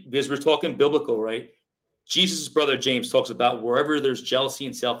really, because we're talking biblical, right? Jesus' brother James talks about wherever there's jealousy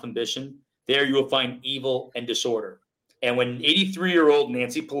and self-ambition, there you will find evil and disorder. And when 83-year-old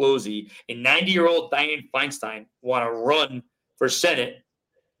Nancy Pelosi and 90-year-old Dianne Feinstein want to run for Senate,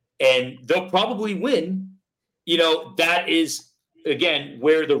 and they'll probably win, that is, again,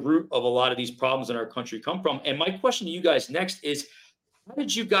 where the root of a lot of these problems in our country come from. And my question to you guys next is, how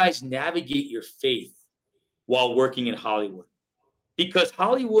did you guys navigate your faith while working in Hollywood? Because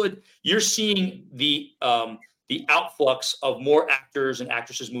Hollywood, you're seeing the outflux of more actors and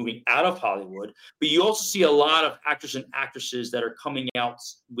actresses moving out of Hollywood, but you also see a lot of actors and actresses that are coming out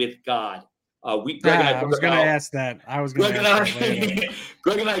with God. I was going to ask that.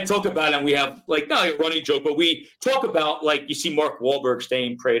 Greg and I talk about it, and we have not a running joke, but we talk about you see Mark Wahlberg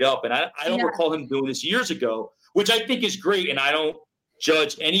staying prayed up, and I don't recall him doing this years ago, which I think is great, and I don't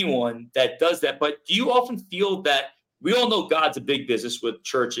judge anyone that does that. But do you often feel that we all know God's a big business with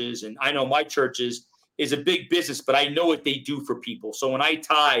churches, and I know my church is a big business, but I know what they do for people. So when I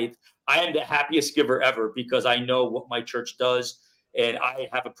tithe, I am the happiest giver ever because I know what my church does. And I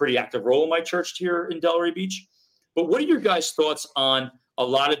have a pretty active role in my church here in Delray Beach. But what are your guys' thoughts on a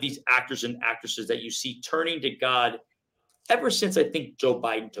lot of these actors and actresses that you see turning to God ever since I think Joe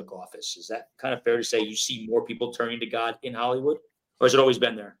Biden took office? Is that kind of fair to say you see more people turning to God in Hollywood? Or has it always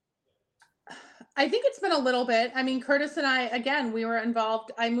been there? I think it's been a little bit. I mean, Curtis and I, again, we were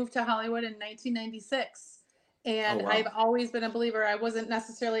involved. I moved to Hollywood in 1996. And I've always been a believer. I wasn't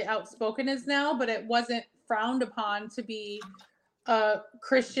necessarily outspoken as now, but it wasn't frowned upon to be a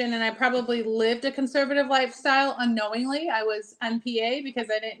Christian, and I probably lived a conservative lifestyle unknowingly. I was NPA because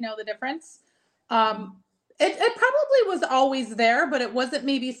I didn't know the difference. It probably was always there, but it wasn't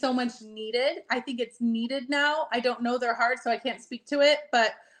maybe so much needed. I think it's needed now. I don't know their heart, so I can't speak to it,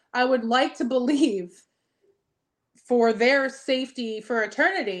 but I would like to believe for their safety for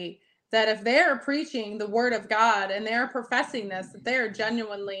eternity that if they're preaching the word of God and they're professing this, that they're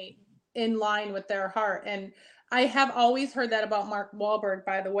genuinely in line with their heart. And I have always heard that about Mark Wahlberg,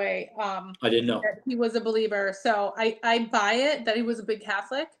 by the way. I didn't know that he was a believer. So I buy it that he was a big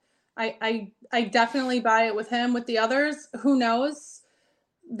Catholic. I definitely buy it with him. With the others, who knows?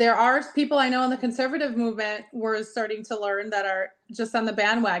 There are people I know in the conservative movement we're starting to learn that are just on the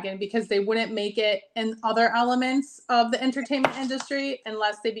bandwagon because they wouldn't make it in other elements of the entertainment industry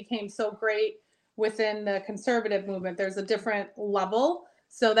unless they became so great within the conservative movement. There's a different level.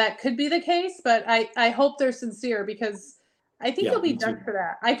 So that could be the case, but I hope they're sincere because I think you'll be judged for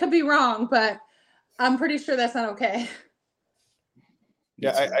that. I could be wrong, but I'm pretty sure that's not okay.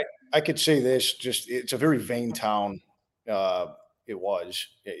 Yeah, I could say this, it's a very vain town. It was.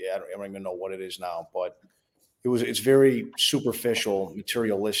 I don't even know what it is now, but it's very superficial,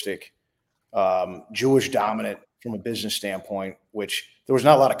 materialistic, Jewish dominant from a business standpoint, which there was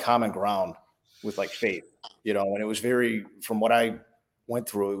not a lot of common ground with faith, and it was very, from what I went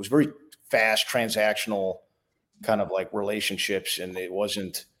through, it was very fast, transactional kind of relationships. And it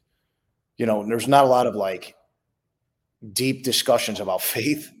wasn't, there's not a lot of deep discussions about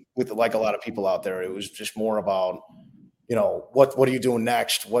faith with like a lot of people out there. It was just more about, what are you doing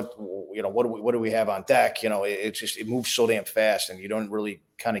next? What do we have on deck? It moves so damn fast, and you don't really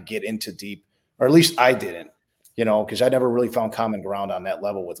kind of get into deep, or at least I didn't, because I never really found common ground on that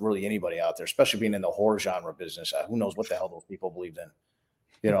level with really anybody out there, especially being in the horror genre business. Who knows what the hell those people believed in,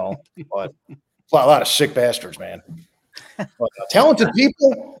 but a lot of sick bastards, man. But, talented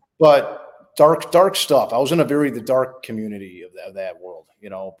people, but dark stuff. I was in the dark community of that world,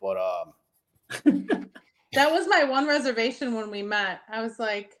 but that was my one reservation when we met. I was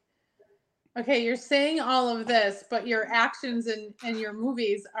like, okay, you're saying all of this, but your actions and your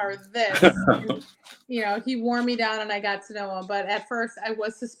movies are this. And, he wore me down and I got to know him. But at first I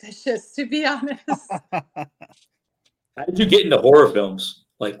was suspicious, to be honest. How did you get into horror films?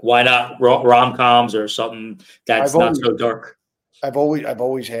 Like, why not rom-coms or something that's not so dark? I've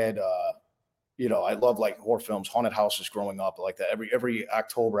always had, I love like horror films, haunted houses growing up like that. Every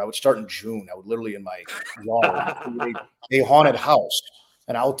October, I would start in June. I would literally in my yard, a haunted house,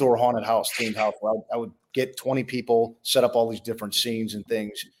 an outdoor haunted house, themed house, where I would get 20 people, set up all these different scenes and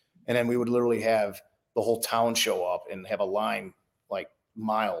things. And then we would literally have the whole town show up and have a line like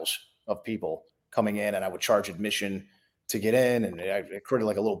miles of people coming in, and I would charge admission to get in, and I created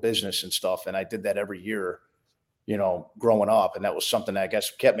like a little business and stuff. And I did that every year, growing up. And that was something that I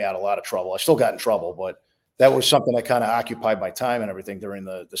guess kept me out of a lot of trouble. I still got in trouble, but that was something that kind of occupied my time and everything during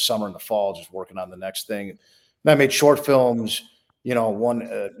the summer and the fall, just working on the next thing. And I made short films,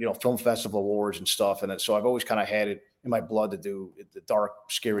 won, film festival awards and stuff. And so I've always kind of had it in my blood to do the dark,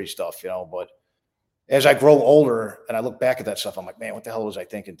 scary stuff, but as I grow older and I look back at that stuff, I'm like, man, what the hell was I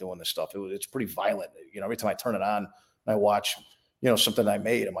thinking doing this stuff? It's pretty violent. Every time I turn it on and I watch, something I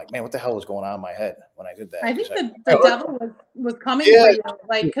made, I'm like, man, what the hell was going on in my head when I did that? I think the devil was coming for you,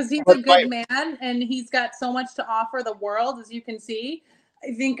 like, because he's a good man and he's got so much to offer the world, as you can see.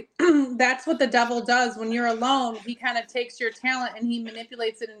 I think that's what the devil does. When you're alone, he kind of takes your talent and he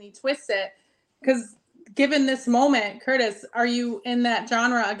manipulates it and he twists it. Because given this moment, Curtis, are you in that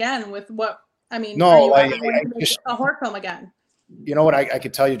genre again with what, no, are you just a horror film again? You know what? I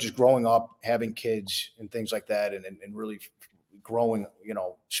could tell you, just growing up, having kids and things like that, and really growing,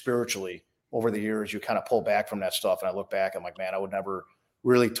 spiritually over the years, you kind of pull back from that stuff. And I look back, I'm like, man, I would never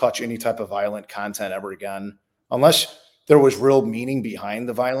really touch any type of violent content ever again, unless there was real meaning behind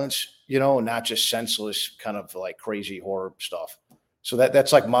the violence, not just senseless kind of like crazy horror stuff. So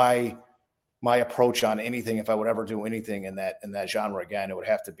that's like my approach on anything. If I would ever do anything in that genre again, it would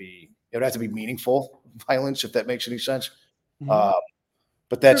have to be meaningful violence, if that makes any sense. Mm-hmm.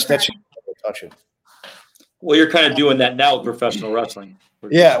 But that's touch it. Well, you're kind of doing that now with professional wrestling.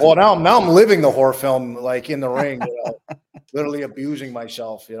 Yeah. Well, now I'm living the horror film, like in the ring, literally abusing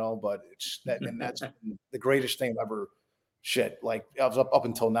myself, but that's the greatest thing I've ever Like I was up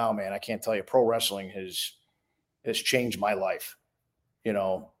until now, man, I can't tell you, pro wrestling has changed my life,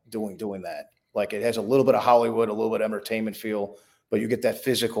 doing that. Like it has a little bit of Hollywood, a little bit of entertainment feel, but you get that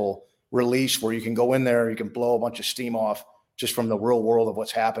physical release where you can go in there, you can blow a bunch of steam off just from the real world of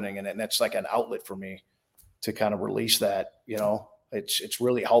what's happening. And that's like an outlet for me to kind of release that, it's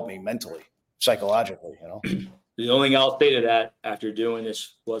really helped me mentally, psychologically, The only thing I'll say to that, after doing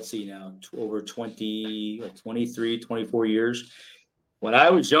this, let's see now, over 23, 24 years, when I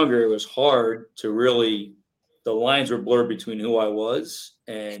was younger, it was hard to really, the lines were blurred between who I was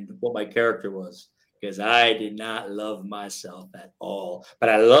and what my character was, because I did not love myself at all. But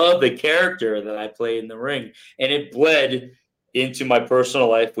I love the character that I played in the ring, and it bled into my personal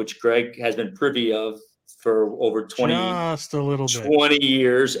life, which Greg has been privy of for over 20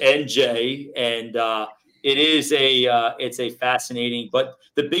 years, and Jay, and it's a fascinating, but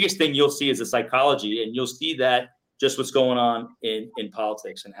the biggest thing you'll see is the psychology, and you'll see that just what's going on in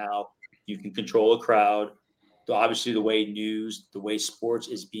politics and how you can control a crowd. Obviously, the way news, the way sports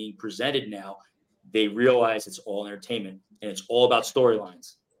is being presented now, they realize it's all entertainment and it's all about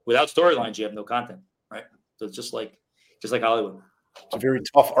storylines. Without storylines, you have no content, right? So it's just like Hollywood. It's a very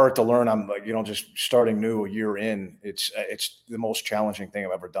tough art to learn. I'm like, just starting new a year in. It's the most challenging thing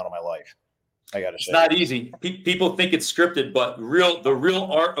I've ever done in my life. I got to say, it's not easy. People think it's scripted, but the real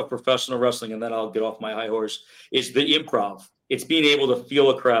art of professional wrestling, and then I'll get off my high horse, is the improv. It's being able to feel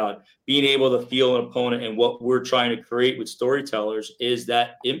a crowd, being able to feel an opponent, and what we're trying to create with storytellers is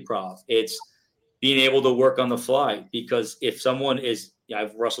that improv. It's being able to work on the fly, because if someone is,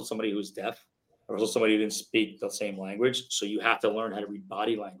 I've wrestled somebody who's deaf. I wrestled somebody who didn't speak the same language, so you have to learn how to read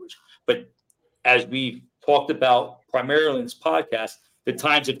body language. But as we talked about primarily in this podcast, the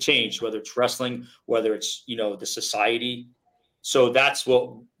times have changed, whether it's wrestling, whether it's, the society. So that's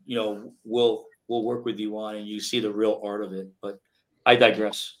what, we'll we'll work with you on, and you see the real art of it. But I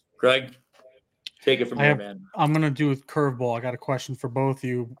digress. Greg, take it from here, man. I'm gonna do a curveball. I got a question for both of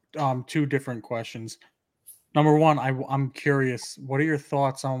you. Two different questions. Number one, I'm curious. What are your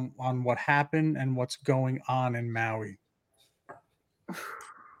thoughts on what happened and what's going on in Maui?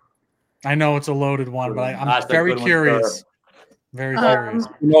 I know it's a loaded one, but I'm very curious. Very curious.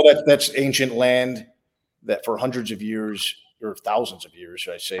 You know that's ancient land that for hundreds of years or thousands of years,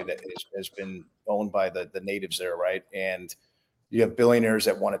 should I say, that has been owned by the natives there, right? And you have billionaires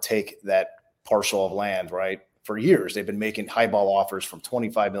that want to take that parcel of land, right? For years, they've been making highball offers from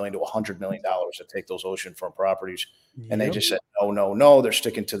 $25 million to $100 million to take those oceanfront properties, and they just said no. They're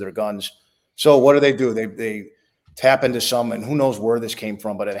sticking to their guns. So what do? They tap into some, and who knows where this came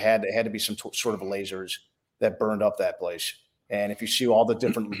from, but it had to be some sort of lasers that burned up that place. And if you see all the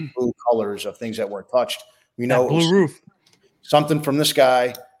different blue colors of things that weren't touched, we know that blue roof, something from the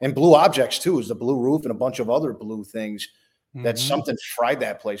sky, and blue objects too, is the blue roof and a bunch of other blue things. That something fried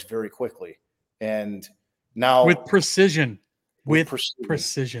that place very quickly. And now with precision.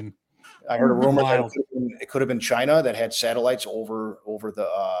 Precision. I heard a rumor that it could have been China that had satellites over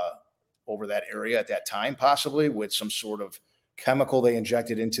that area at that time, possibly with some sort of chemical they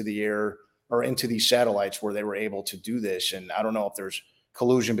injected into the air or into these satellites where they were able to do this. And I don't know if there's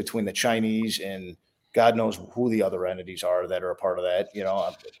collusion between the Chinese and God knows who the other entities are that are a part of that. You know,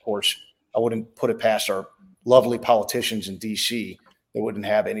 of course, I wouldn't put it past our lovely politicians in DC. They wouldn't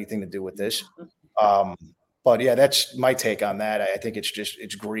have anything to do with this. But yeah, that's my take on that. I think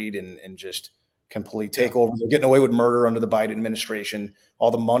it's greed and just complete takeover. They're getting away with murder under the Biden administration.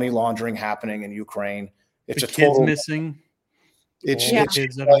 All the money laundering happening in Ukraine. It's the kids missing. It's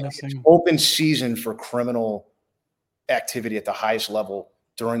open season for criminal activity at the highest level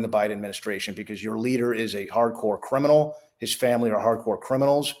during the Biden administration because your leader is a hardcore criminal. His family are hardcore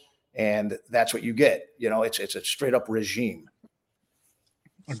criminals, and that's what you get. You know, it's a straight up regime.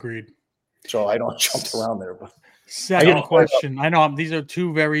 Agreed. So I don't jump around there. But second question. I know these are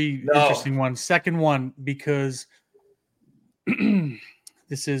two very interesting ones. Second one, because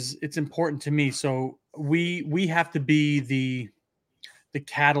it's important to me. So we have to be the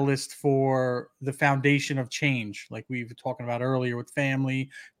catalyst for the foundation of change, like we were talking about earlier with family,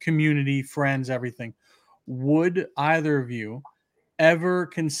 community, friends, everything. Would either of you ever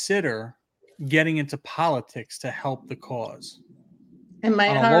consider getting into politics to help the cause? It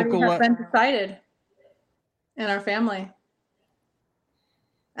might already have been decided in our family.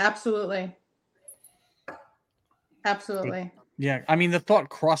 Absolutely. Absolutely. Yeah. I mean, the thought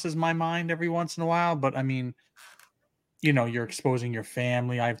crosses my mind every once in a while, but I mean, you know, you're exposing your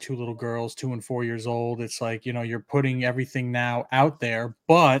family. I have two little girls, 2 and 4 years old. It's like, you know, you're putting everything now out there,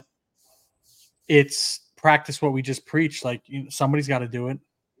 but it's practice what we just preached. Like, you know, somebody's got to do it.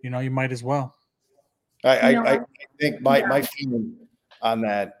 You know, you might as well. I think my feeling on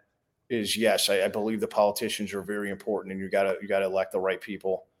that is yes. I believe the politicians are very important, and you got to elect the right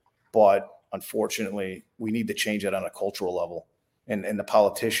people. But unfortunately, we need to change it on a cultural level, and the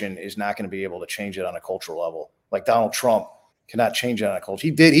politician is not going to be able to change it on a cultural level. Like Donald Trump cannot change it on a culture.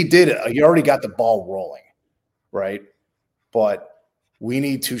 He did it. He already got the ball rolling, right? But we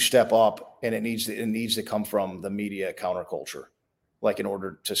need to step up, and it needs to come from the media counterculture, like in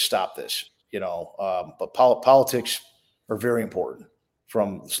order to stop this. You know, but politics are very important.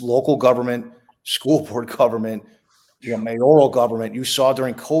 From local government, school board government, you know, mayoral government. You saw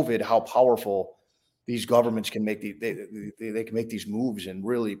during COVID how powerful these governments can make. They can make these moves and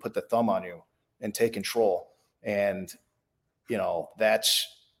really put the thumb on you and take control. And you know,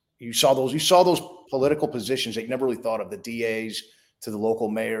 you saw those political positions that you never really thought of, the DAs to the local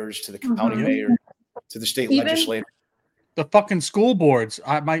mayors to the county mayors to the state legislators. The fucking school boards.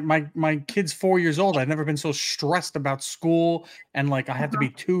 My kid's 4 years old. I've never been so stressed about school, and like I have to be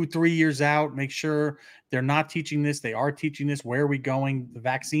 2-3 years out, make sure they're not teaching this, they are teaching this. Where are we going? The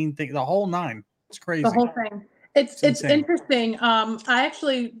vaccine thing, the whole nine. It's crazy. The whole thing. It's interesting. I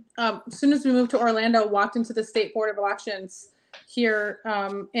actually, as soon as we moved to Orlando, walked into the State Board of Elections here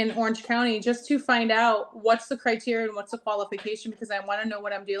in Orange County just to find out what's the criteria and what's the qualification, because I want to know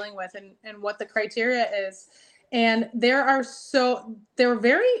what I'm dealing with and what the criteria is. And they're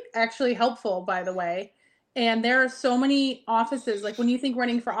very actually helpful, by the way. And there are so many offices. Like when you think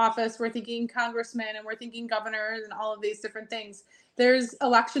running for office, we're thinking congressmen and we're thinking governors and all of these different things. There's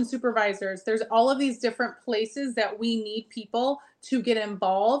election supervisors. There's all of these different places that we need people to get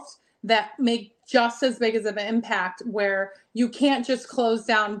involved that make just as big as of an impact, where you can't just close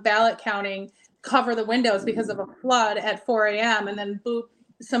down ballot counting, cover the windows because of a flood at 4 a.m. and then boop,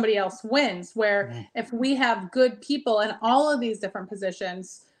 somebody else wins. Where if we have good people in all of these different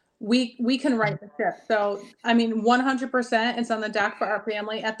positions, we can right the ship. So, I mean, 100% it's on the dock for our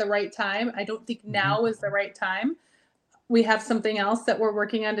family at the right time. I don't think now is the right time. We have something else that we're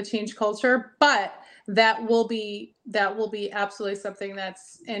working on to change culture, but that will be absolutely something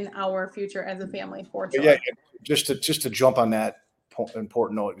that's in our future as a family for sure. Yeah, just to jump on that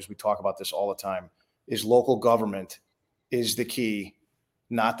important note, because we talk about this all the time, is local government is the key,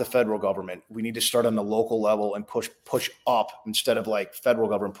 not the federal government. We need to start on the local level and push up instead of like federal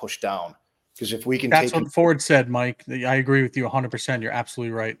government push down. Because if we can That's what Ford said, Mike. I agree with you 100%. You're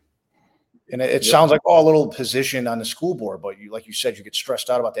absolutely right. And it sounds like a little position on the school board, but like you said, you get stressed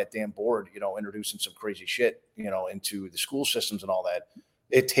out about that damn board, introducing some crazy shit, into the school systems and all that.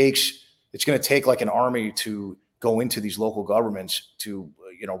 It's going to take like an army to go into these local governments to,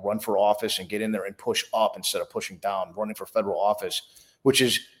 run for office and get in there and push up instead of pushing down, running for federal office, which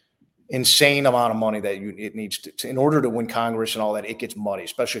is insane amount of money that it needs to in order to win Congress and all that. It gets muddy,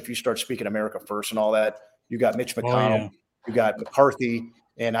 especially if you start speaking America first and all that. You got Mitch McConnell, you got McCarthy.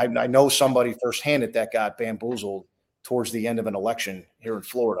 And I know somebody firsthand that got bamboozled towards the end of an election here in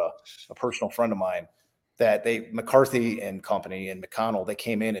Florida, a personal friend of mine, that McCarthy and company and McConnell, they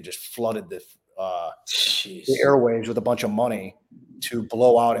came in and just flooded the airwaves with a bunch of money to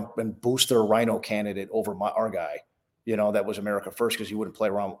blow out and boost their rhino candidate over our guy, that was America First, because he wouldn't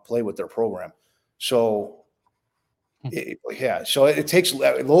play with their program. So, so it takes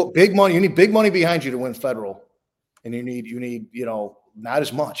big money. You need big money behind you to win federal, and you need not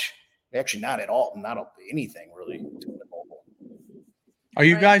as much, actually not at all, not anything really to win local. Are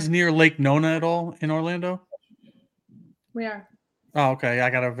you guys near Lake Nona at all in Orlando? We are. Oh, okay. I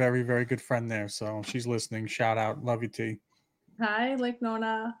got a very, very good friend there, so she's listening. Shout out. Love you, T. Hi, Lake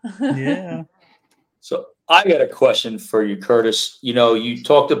Nona. Yeah. So I got a question for you, Curtis. You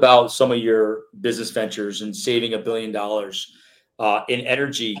talked about some of your business ventures and saving $1 billion in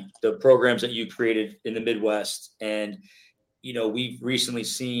energy, the programs that you created in the Midwest. And, we've recently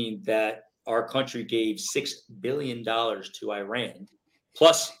seen that our country gave $6 billion to Iran,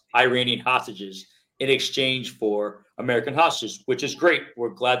 plus Iranian hostages, in exchange for American hostages, which is great. We're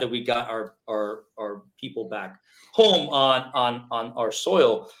glad that we got our people back home on our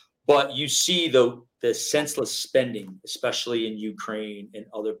soil. But you see the senseless spending, especially in Ukraine and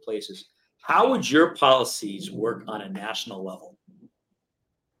other places. How would your policies work on a national level?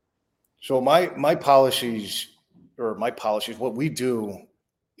 So my policies, what we do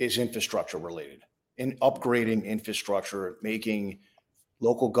is infrastructure related, in upgrading infrastructure, making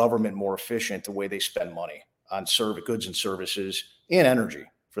local government more efficient the way they spend money on goods and services and energy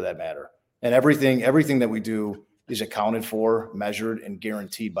for that matter. And everything that we do is accounted for, measured, and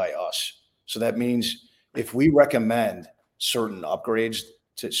guaranteed by us. So that means if we recommend certain upgrades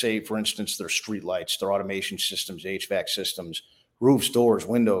to, say, for instance, their street lights, their automation systems, HVAC systems, roofs, doors,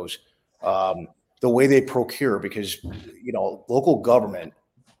 windows, the way they procure, because, local government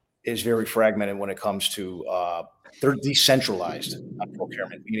is very fragmented when it comes to, they're decentralized on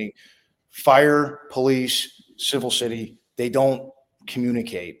procurement, meaning fire, police, civil city, they don't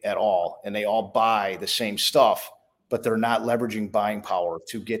communicate at all, and they all buy the same stuff, but they're not leveraging buying power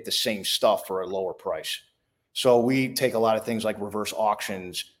to get the same stuff for a lower price. So we take a lot of things like reverse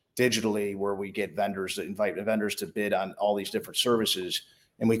auctions digitally, where we get invite vendors to bid on all these different services,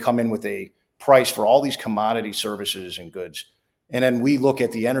 and we come in with a price for all these commodity services and goods. And then we look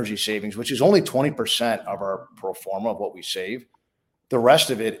at the energy savings, which is only 20% of our pro forma of what we save. The rest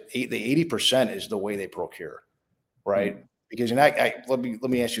of it, the 80%, is the way they procure, right? Mm-hmm. Because let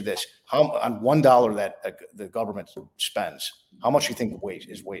me ask you this: on $1 that the government spends, how much do you think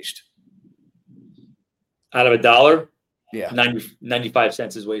is waste? Out of $1, yeah, 95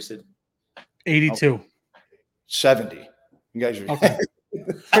 cents is wasted. 82. Okay. 70. You guys are okay.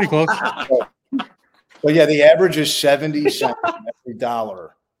 Pretty close. But yeah, the average is 70 cents every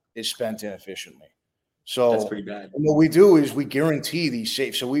dollar is spent inefficiently. So that's pretty bad. And what we do is we guarantee these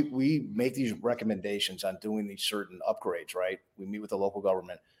safe. So we make these recommendations on doing these certain upgrades, right? We meet with the local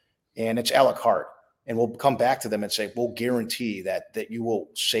government, and it's a la carte. And we'll come back to them and say, we'll guarantee that you will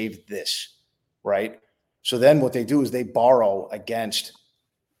save this, right? So then what they do is they borrow against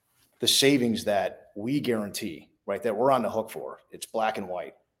the savings that we guarantee, right? That we're on the hook for. It's black and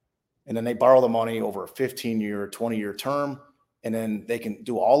white. And then they borrow the money over a 15-year, 20-year term. And then they can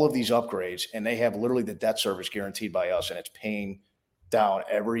do all of these upgrades, and they have literally the debt service guaranteed by us, and it's paying down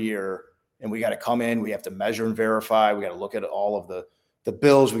every year. And we got to come in, we have to measure and verify. We got to look at all of the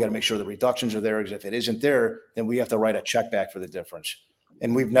bills. We got to make sure the reductions are there, because if it isn't there, then we have to write a check back for the difference.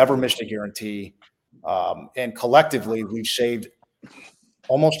 And we've never missed a guarantee. And collectively, we've saved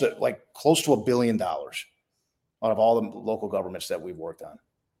almost close to $1 billion out of all the local governments that we've worked on.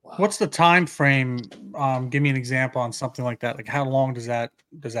 What's the time frame? Give me an example on something like that. Like, how long does that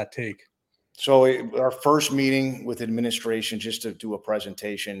take? So our first meeting with administration, just to do a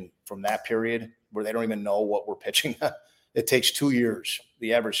presentation from that period where they don't even know what we're pitching, it takes 2 years,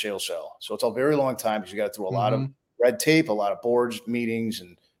 the average sales cell. So it's a very long time because you got to through a lot of red tape, a lot of boards, meetings,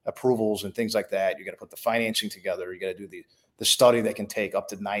 and approvals and things like that. You got to put the financing together. You got to do the study that can take up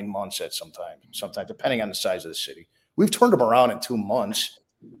to 9 months at sometimes depending on the size of the city. We've turned them around in 2 months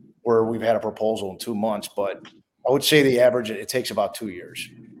where we've had a proposal in 2 months, but I would say the average, it takes about 2 years.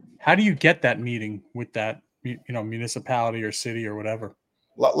 How do you get that meeting with that, municipality or city or whatever?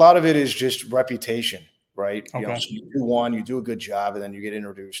 A lot of it is just reputation, right? Okay. So you do one, you do a good job, and then you get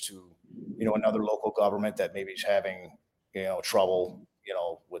introduced to, another local government that maybe is having, trouble,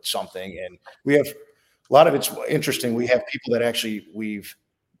 with something. And we have a lot of it's interesting. We have people that actually we've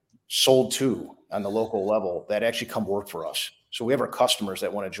sold to on the local level that actually come work for us. So we have our customers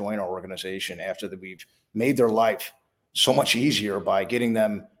that want to join our organization after that we've made their life so much easier by getting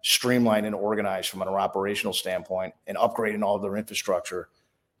them streamlined and organized from an operational standpoint and upgrading all of their infrastructure.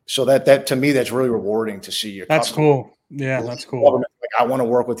 So that to me, that's really rewarding to see your. That's cool. Yeah, that's cool. Like, I want to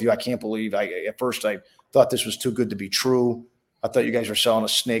work with you. I can't believe at first I thought this was too good to be true. I thought you guys were selling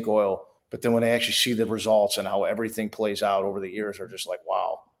us snake oil, but then when they actually see the results and how everything plays out over the years, they're just like,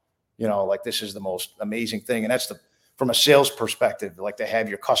 wow, like this is the most amazing thing. And that's from a sales perspective, like to have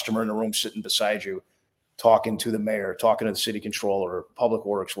your customer in the room sitting beside you, talking to the mayor, talking to the city controller, public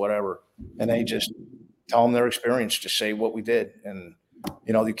works, whatever. And they just tell them their experience, just say what we did. And,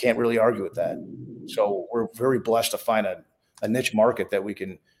 you can't really argue with that. So we're very blessed to find a niche market that we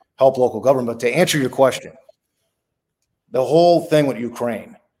can help local government. But to answer your question, the whole thing with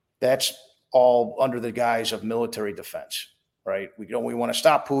Ukraine, that's all under the guise of military defense, right? We want to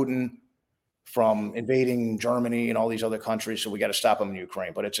stop Putin from invading Germany and all these other countries. So we got to stop them in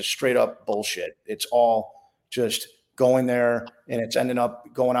Ukraine, but it's a straight up bullshit. It's all just going there and it's ending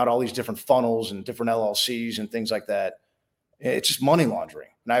up going out all these different funnels and different LLCs and things like that. It's just money laundering.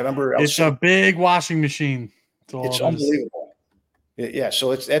 And I remember it's a big washing machine. It's unbelievable. Yeah.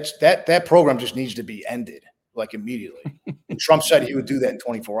 So that program just needs to be ended like immediately. And Trump said he would do that in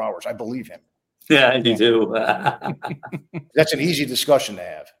 24 hours. I believe him. Yeah, you do. That's an easy discussion to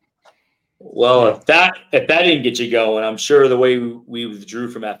have. Well, if that didn't get you going, I'm sure the way we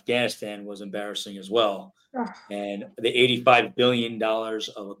withdrew from Afghanistan was embarrassing as well. And the $85 billion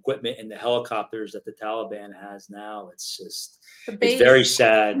of equipment and the helicopters that the Taliban has now, it's just it's very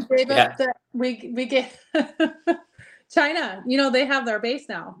sad. We get China. They have their base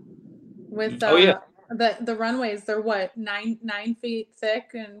now with the runways. They're what 9 feet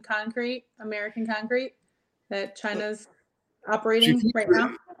thick in concrete, American concrete that China's operating right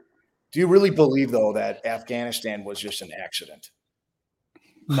now. Do you really believe, though, that Afghanistan was just an accident?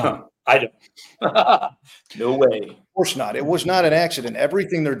 No, I don't. No way. Of course not. It was not an accident.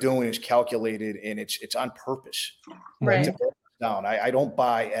 Everything they're doing is calculated and it's on purpose. Right. To break it down. I don't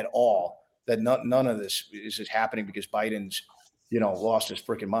buy at all that none of this is happening because Biden's, lost his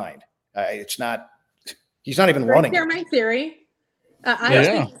freaking mind. It's not. He's not even running. Share my theory.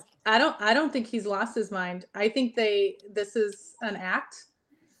 I don't think he's lost his mind. I think this is an act.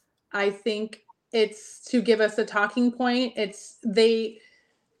 I think it's to give us a talking point.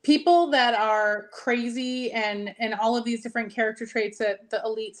 People that are crazy and all of these different character traits that the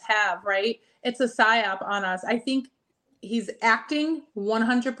elites have, right? It's a psyop on us. I think he's acting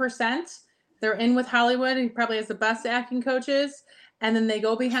 100%. They're in with Hollywood. He probably has the best acting coaches. And then they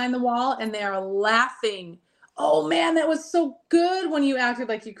go behind the wall and they are laughing. Oh man, that was so good when you acted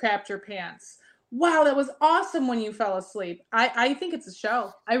like you crapped your pants. Wow, that was awesome when you fell asleep. I think it's a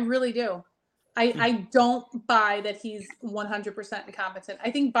show. I really do. I don't buy that he's 100% incompetent.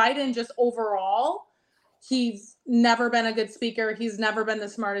 I think Biden just overall, he's never been a good speaker. He's never been the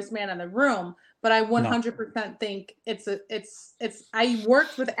smartest man in the room. But I 100% think I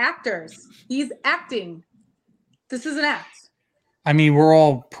worked with actors. He's acting. This is an act. I mean, we're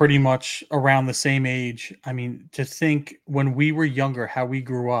all pretty much around the same age. I mean, to think when we were younger, how we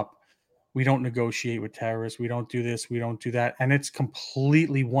grew up, we don't negotiate with terrorists. We don't do this. We don't do that. And it's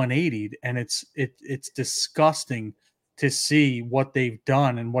completely 180'd. And it's disgusting to see what they've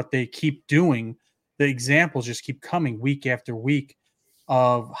done and what they keep doing. The examples just keep coming week after week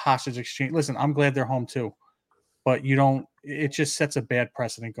of hostage exchange. Listen, I'm glad they're home too, but it just sets a bad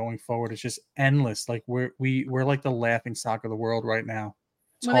precedent going forward. It's just endless. Like we're like the laughing stock of the world right now.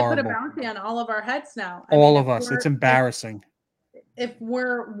 It's horrible. They put a bounty on all of our heads now. All of us. It's embarrassing. if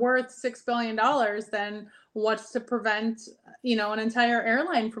we're worth $6 billion, then what's to prevent, an entire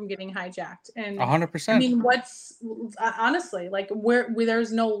airline from getting hijacked? And 100%. I mean, honestly, like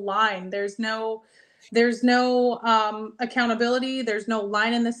there's no line. There's no accountability. There's no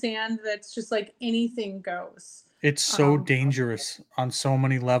line in the sand. That's just like anything goes. It's so dangerous on so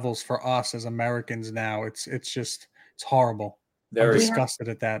many levels for us as Americans now. It's horrible. I'm disgusted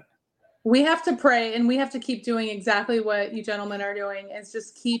at that. We have to pray, and we have to keep doing exactly what you gentlemen are doing, is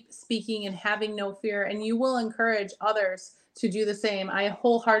just keep speaking and having no fear, and you will encourage others to do the same. I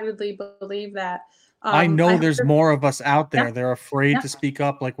wholeheartedly believe that. I know there's more of us out there. They're afraid to Yeah. speak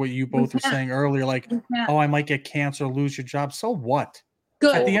up, like what you both were saying earlier, like, oh, I might get cancer, lose your job. So what?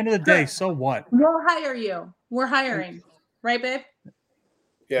 Good. At the end of the day, so what? We'll hire you. We're hiring. Right, babe?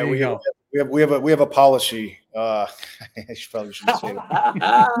 Yeah, we have a policy. I probably shouldn't say that.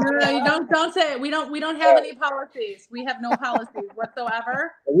 No, don't say it. We don't have any policies. We have no policies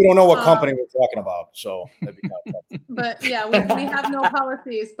whatsoever. We don't know what company we're talking about, so that'd be kind of tough. But yeah, we have no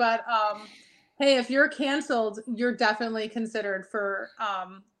policies. But hey, if you're canceled, you're definitely considered for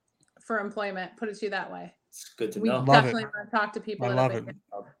employment. Put it to you that way. It's good to know. We definitely want to talk to people. I love it.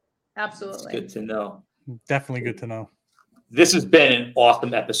 Absolutely. It's good to know. Definitely good to know. This has been an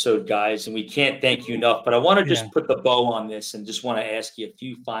awesome episode, guys, and we can't thank you enough. But I want to just put the bow on this and just want to ask you a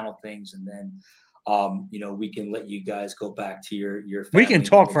few final things, and then, we can let you guys go back to your family. We can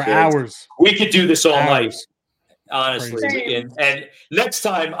talk for hours. We could do this all night, honestly. And next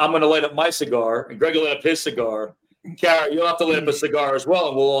time, I'm going to light up my cigar, and Greg will light up his cigar. Cara, you'll have to light up a cigar as well,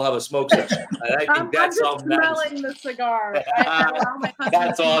 and we'll all have a smoke session. I think that's I'm just smelling the cigar.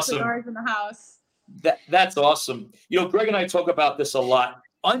 That's awesome. Cigars in the house. That's awesome. Greg and I talk about this a lot.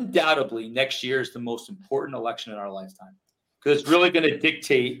 Undoubtedly, next year is the most important election in our lifetime because it's really going to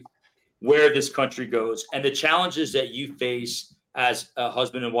dictate where this country goes and the challenges that you face as a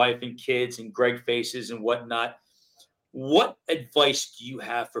husband and wife and kids and Greg faces and whatnot. What advice do you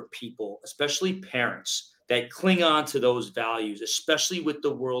have for people, especially parents, that cling on to those values, especially with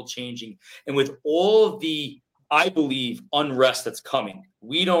the world changing and with all of the, I believe, unrest that's coming?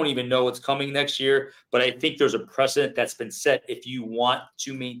 We don't even know what's coming next year, but I think there's a precedent that's been set. If you want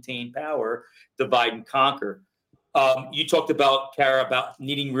to maintain power, divide and conquer. You talked about, Cara, about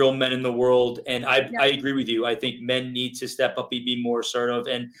needing real men in the world, and I agree with you. I think men need to step up and be more assertive,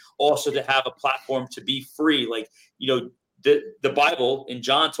 and also to have a platform to be free. Like, the Bible in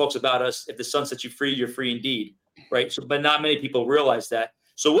John talks about us. If the Son sets you free, you're free indeed, right? So, but not many people realize that.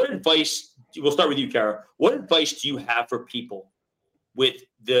 So what advice, we'll start with you, Cara. What advice do you have for people with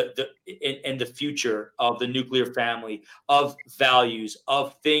the future of the nuclear family, of values,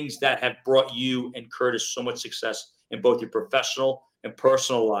 of things that have brought you and Curtis so much success in both your professional and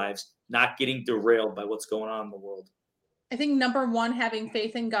personal lives, not getting derailed by what's going on in the world? I think number one, having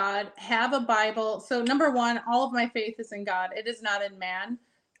faith in God, have a Bible. So number one, all of my faith is in God. It is not in man.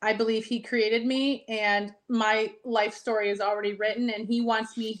 I believe he created me and my life story is already written and he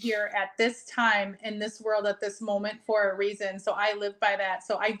wants me here at this time in this world at this moment for a reason. So I live by that.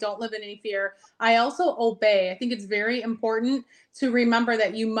 So I don't live in any fear. I also obey. I think it's very important to remember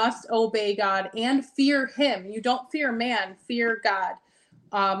that you must obey God and fear him. You don't fear man, fear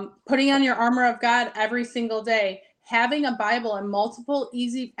God. Putting on your armor of God every single day, having a Bible in multiple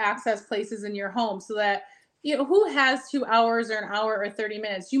easy access places in your home so that who has 2 hours or an hour or 30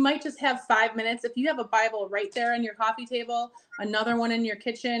 minutes? You might just have 5 minutes. If you have a Bible right there on your coffee table, another one in your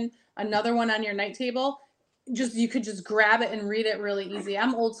kitchen, another one on your night table, you could just grab it and read it really easy.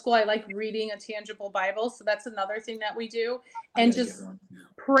 I'm old school. I like reading a tangible Bible. So that's another thing that we do. And just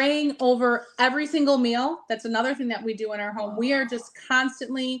praying over every single meal. That's another thing that we do in our home. We are just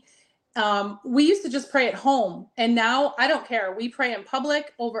constantly we used to just pray at home, and now I don't care. We pray in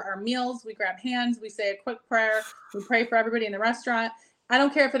public over our meals. We grab hands. We say a quick prayer. We pray for everybody in the restaurant. I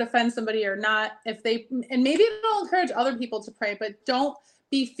don't care if it offends somebody or not. And maybe it'll encourage other people to pray, but don't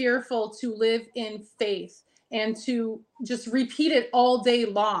be fearful to live in faith and to just repeat it all day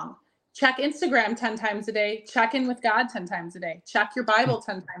long. Check Instagram 10 times a day. Check in with God 10 times a day. Check your Bible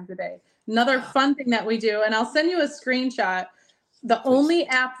 10 times a day. Another fun thing that we do, and I'll send you a screenshot. The only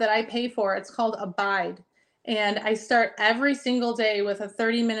app that I pay for, it's called Abide. And I start every single day with a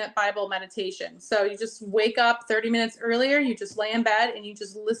 30-minute Bible meditation. So you just wake up 30 minutes earlier, you just lay in bed and you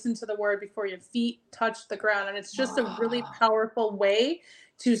just listen to the word before your feet touch the ground. And it's just a really powerful way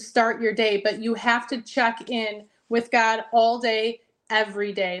to start your day. But you have to check in with God all day,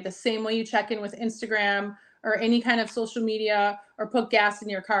 every day, the same way you check in with Instagram or any kind of social media or put gas in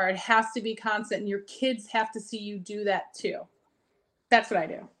your car. It has to be constant. And your kids have to see you do that too. That's what I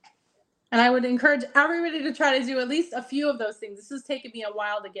do. And I would encourage everybody to try to do at least a few of those things. This has taken me a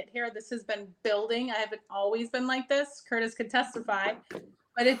while to get here. This has been building. I haven't always been like this. Curtis could testify,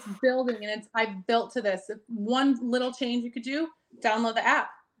 but it's building, and I've built to this. If one little change you could do, download the app.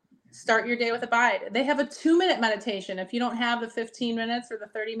 Start your day with Abide. They have a 2-minute meditation. If you don't have the 15 minutes or the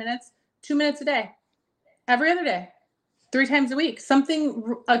 30 minutes, 2 minutes a day, every other day, 3 times a week,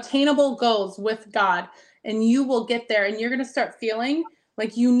 something attainable goals with God, and you will get there, and you're going to start feeling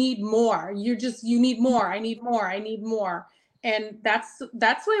like you need more. You need more. I need more. I need more. And that's the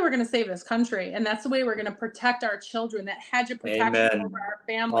way we're going to save this country. And that's the way we're going to protect our children, that hedge of protection over our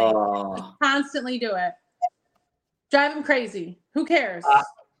family. Constantly do it. Drive them crazy. Who cares?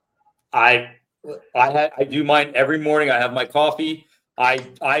 I do mine every morning. I have my coffee.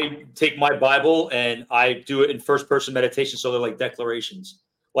 I take my Bible and I do it in first person meditation. So they're like declarations.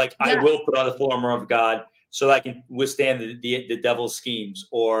 Like I will put on the full armor of God so that I can withstand the devil's schemes.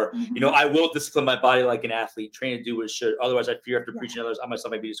 Or, I will discipline my body like an athlete, train to do what it should. Otherwise, I fear after preaching others, I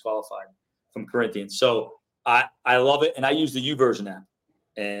myself might be disqualified from Corinthians. So I love it. And I use the YouVersion app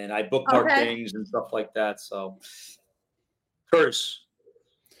and I bookmark things and stuff like that. So Curtis.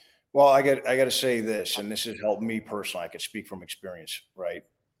 Well, I got to say this, and this has helped me personally. I could speak from experience, right?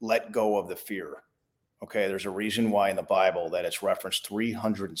 Let go of the fear. Okay, there's a reason why in the Bible that it's referenced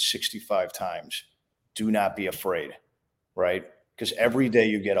 365 times. Do not be afraid, right? Because every day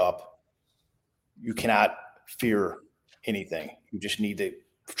you get up, you cannot fear anything. You just need to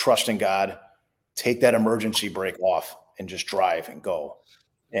trust in God, take that emergency brake off, and just drive and go,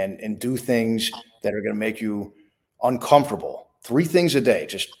 and do things that are going to make you uncomfortable. 3 things a day.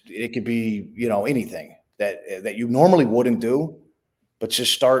 It could be, anything that you normally wouldn't do, but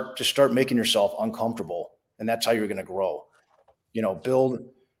just start making yourself uncomfortable. And that's how you're going to grow,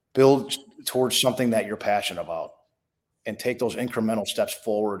 build towards something that you're passionate about and take those incremental steps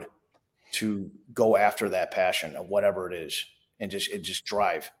forward to go after that passion of whatever it is and just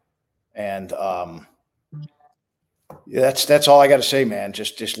drive. And, that's all I got to say, man.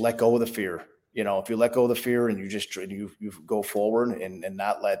 Just let go of the fear. If you let go of the fear and you go forward and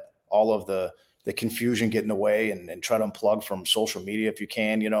not let all of the confusion get in the way and try to unplug from social media if you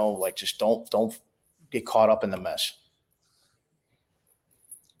can, just don't get caught up in the mess.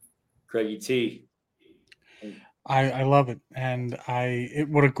 Craigie T. I love it. And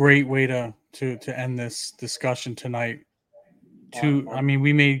what a great way to end this discussion tonight.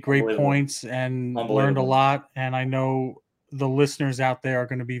 We made great points and learned a lot. And I know the listeners out there are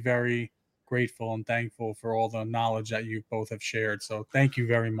going to be very grateful and thankful for all the knowledge that you both have shared. So thank you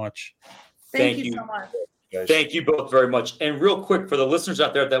very much. Thank you so much. Thank you both very much. And real quick, for the listeners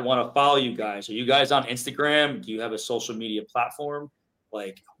out there that want to follow you guys, are you guys on Instagram? Do you have a social media platform?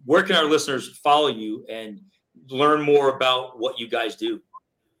 Like, where can our listeners follow you and learn more about what you guys do?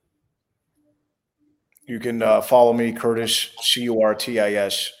 You can follow me, Curtis,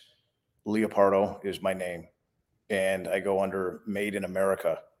 Curtis, Leopardo is my name. And I go under Made in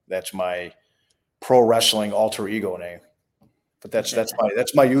America. That's my pro wrestling alter ego name. But that's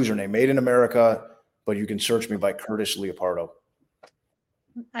my username, Made in America. But you can search me by Curtis Leopardo.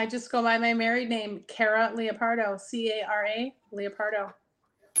 I just go by my married name, Cara Leopardo, Cara Leopardo.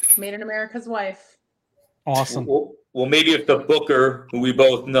 Made in America's wife. Awesome. Well, maybe if the booker, who we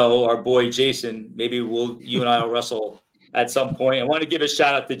both know, our boy Jason, maybe you and I will wrestle at some point. I want to give a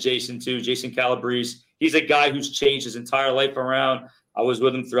shout out to Jason too, Jason Calabrese. He's a guy who's changed his entire life around. I was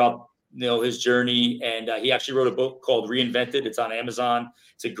with him throughout his journey, and he actually wrote a book called Reinvented. It's on Amazon.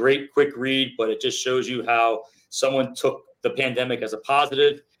 It's a great quick read, but it just shows you how someone took the pandemic as a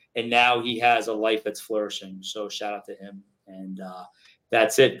positive, and now he has a life that's flourishing. So shout out to him. And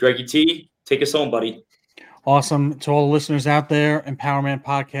that's it. Greggy T, take us home, buddy. Awesome. To all the listeners out there,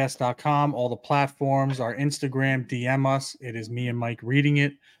 EmpowerManPodcast.com, all the platforms, our Instagram, DM us. It is me and Mike reading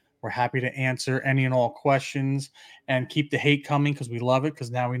it. We're happy to answer any and all questions and keep the hate coming because we love it, because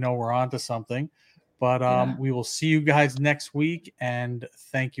now we know we're on to something. But we will see you guys next week, and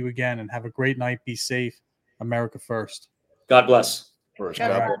thank you again, and have a great night. Be safe. America first. God bless. God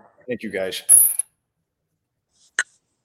bless. Thank you, guys.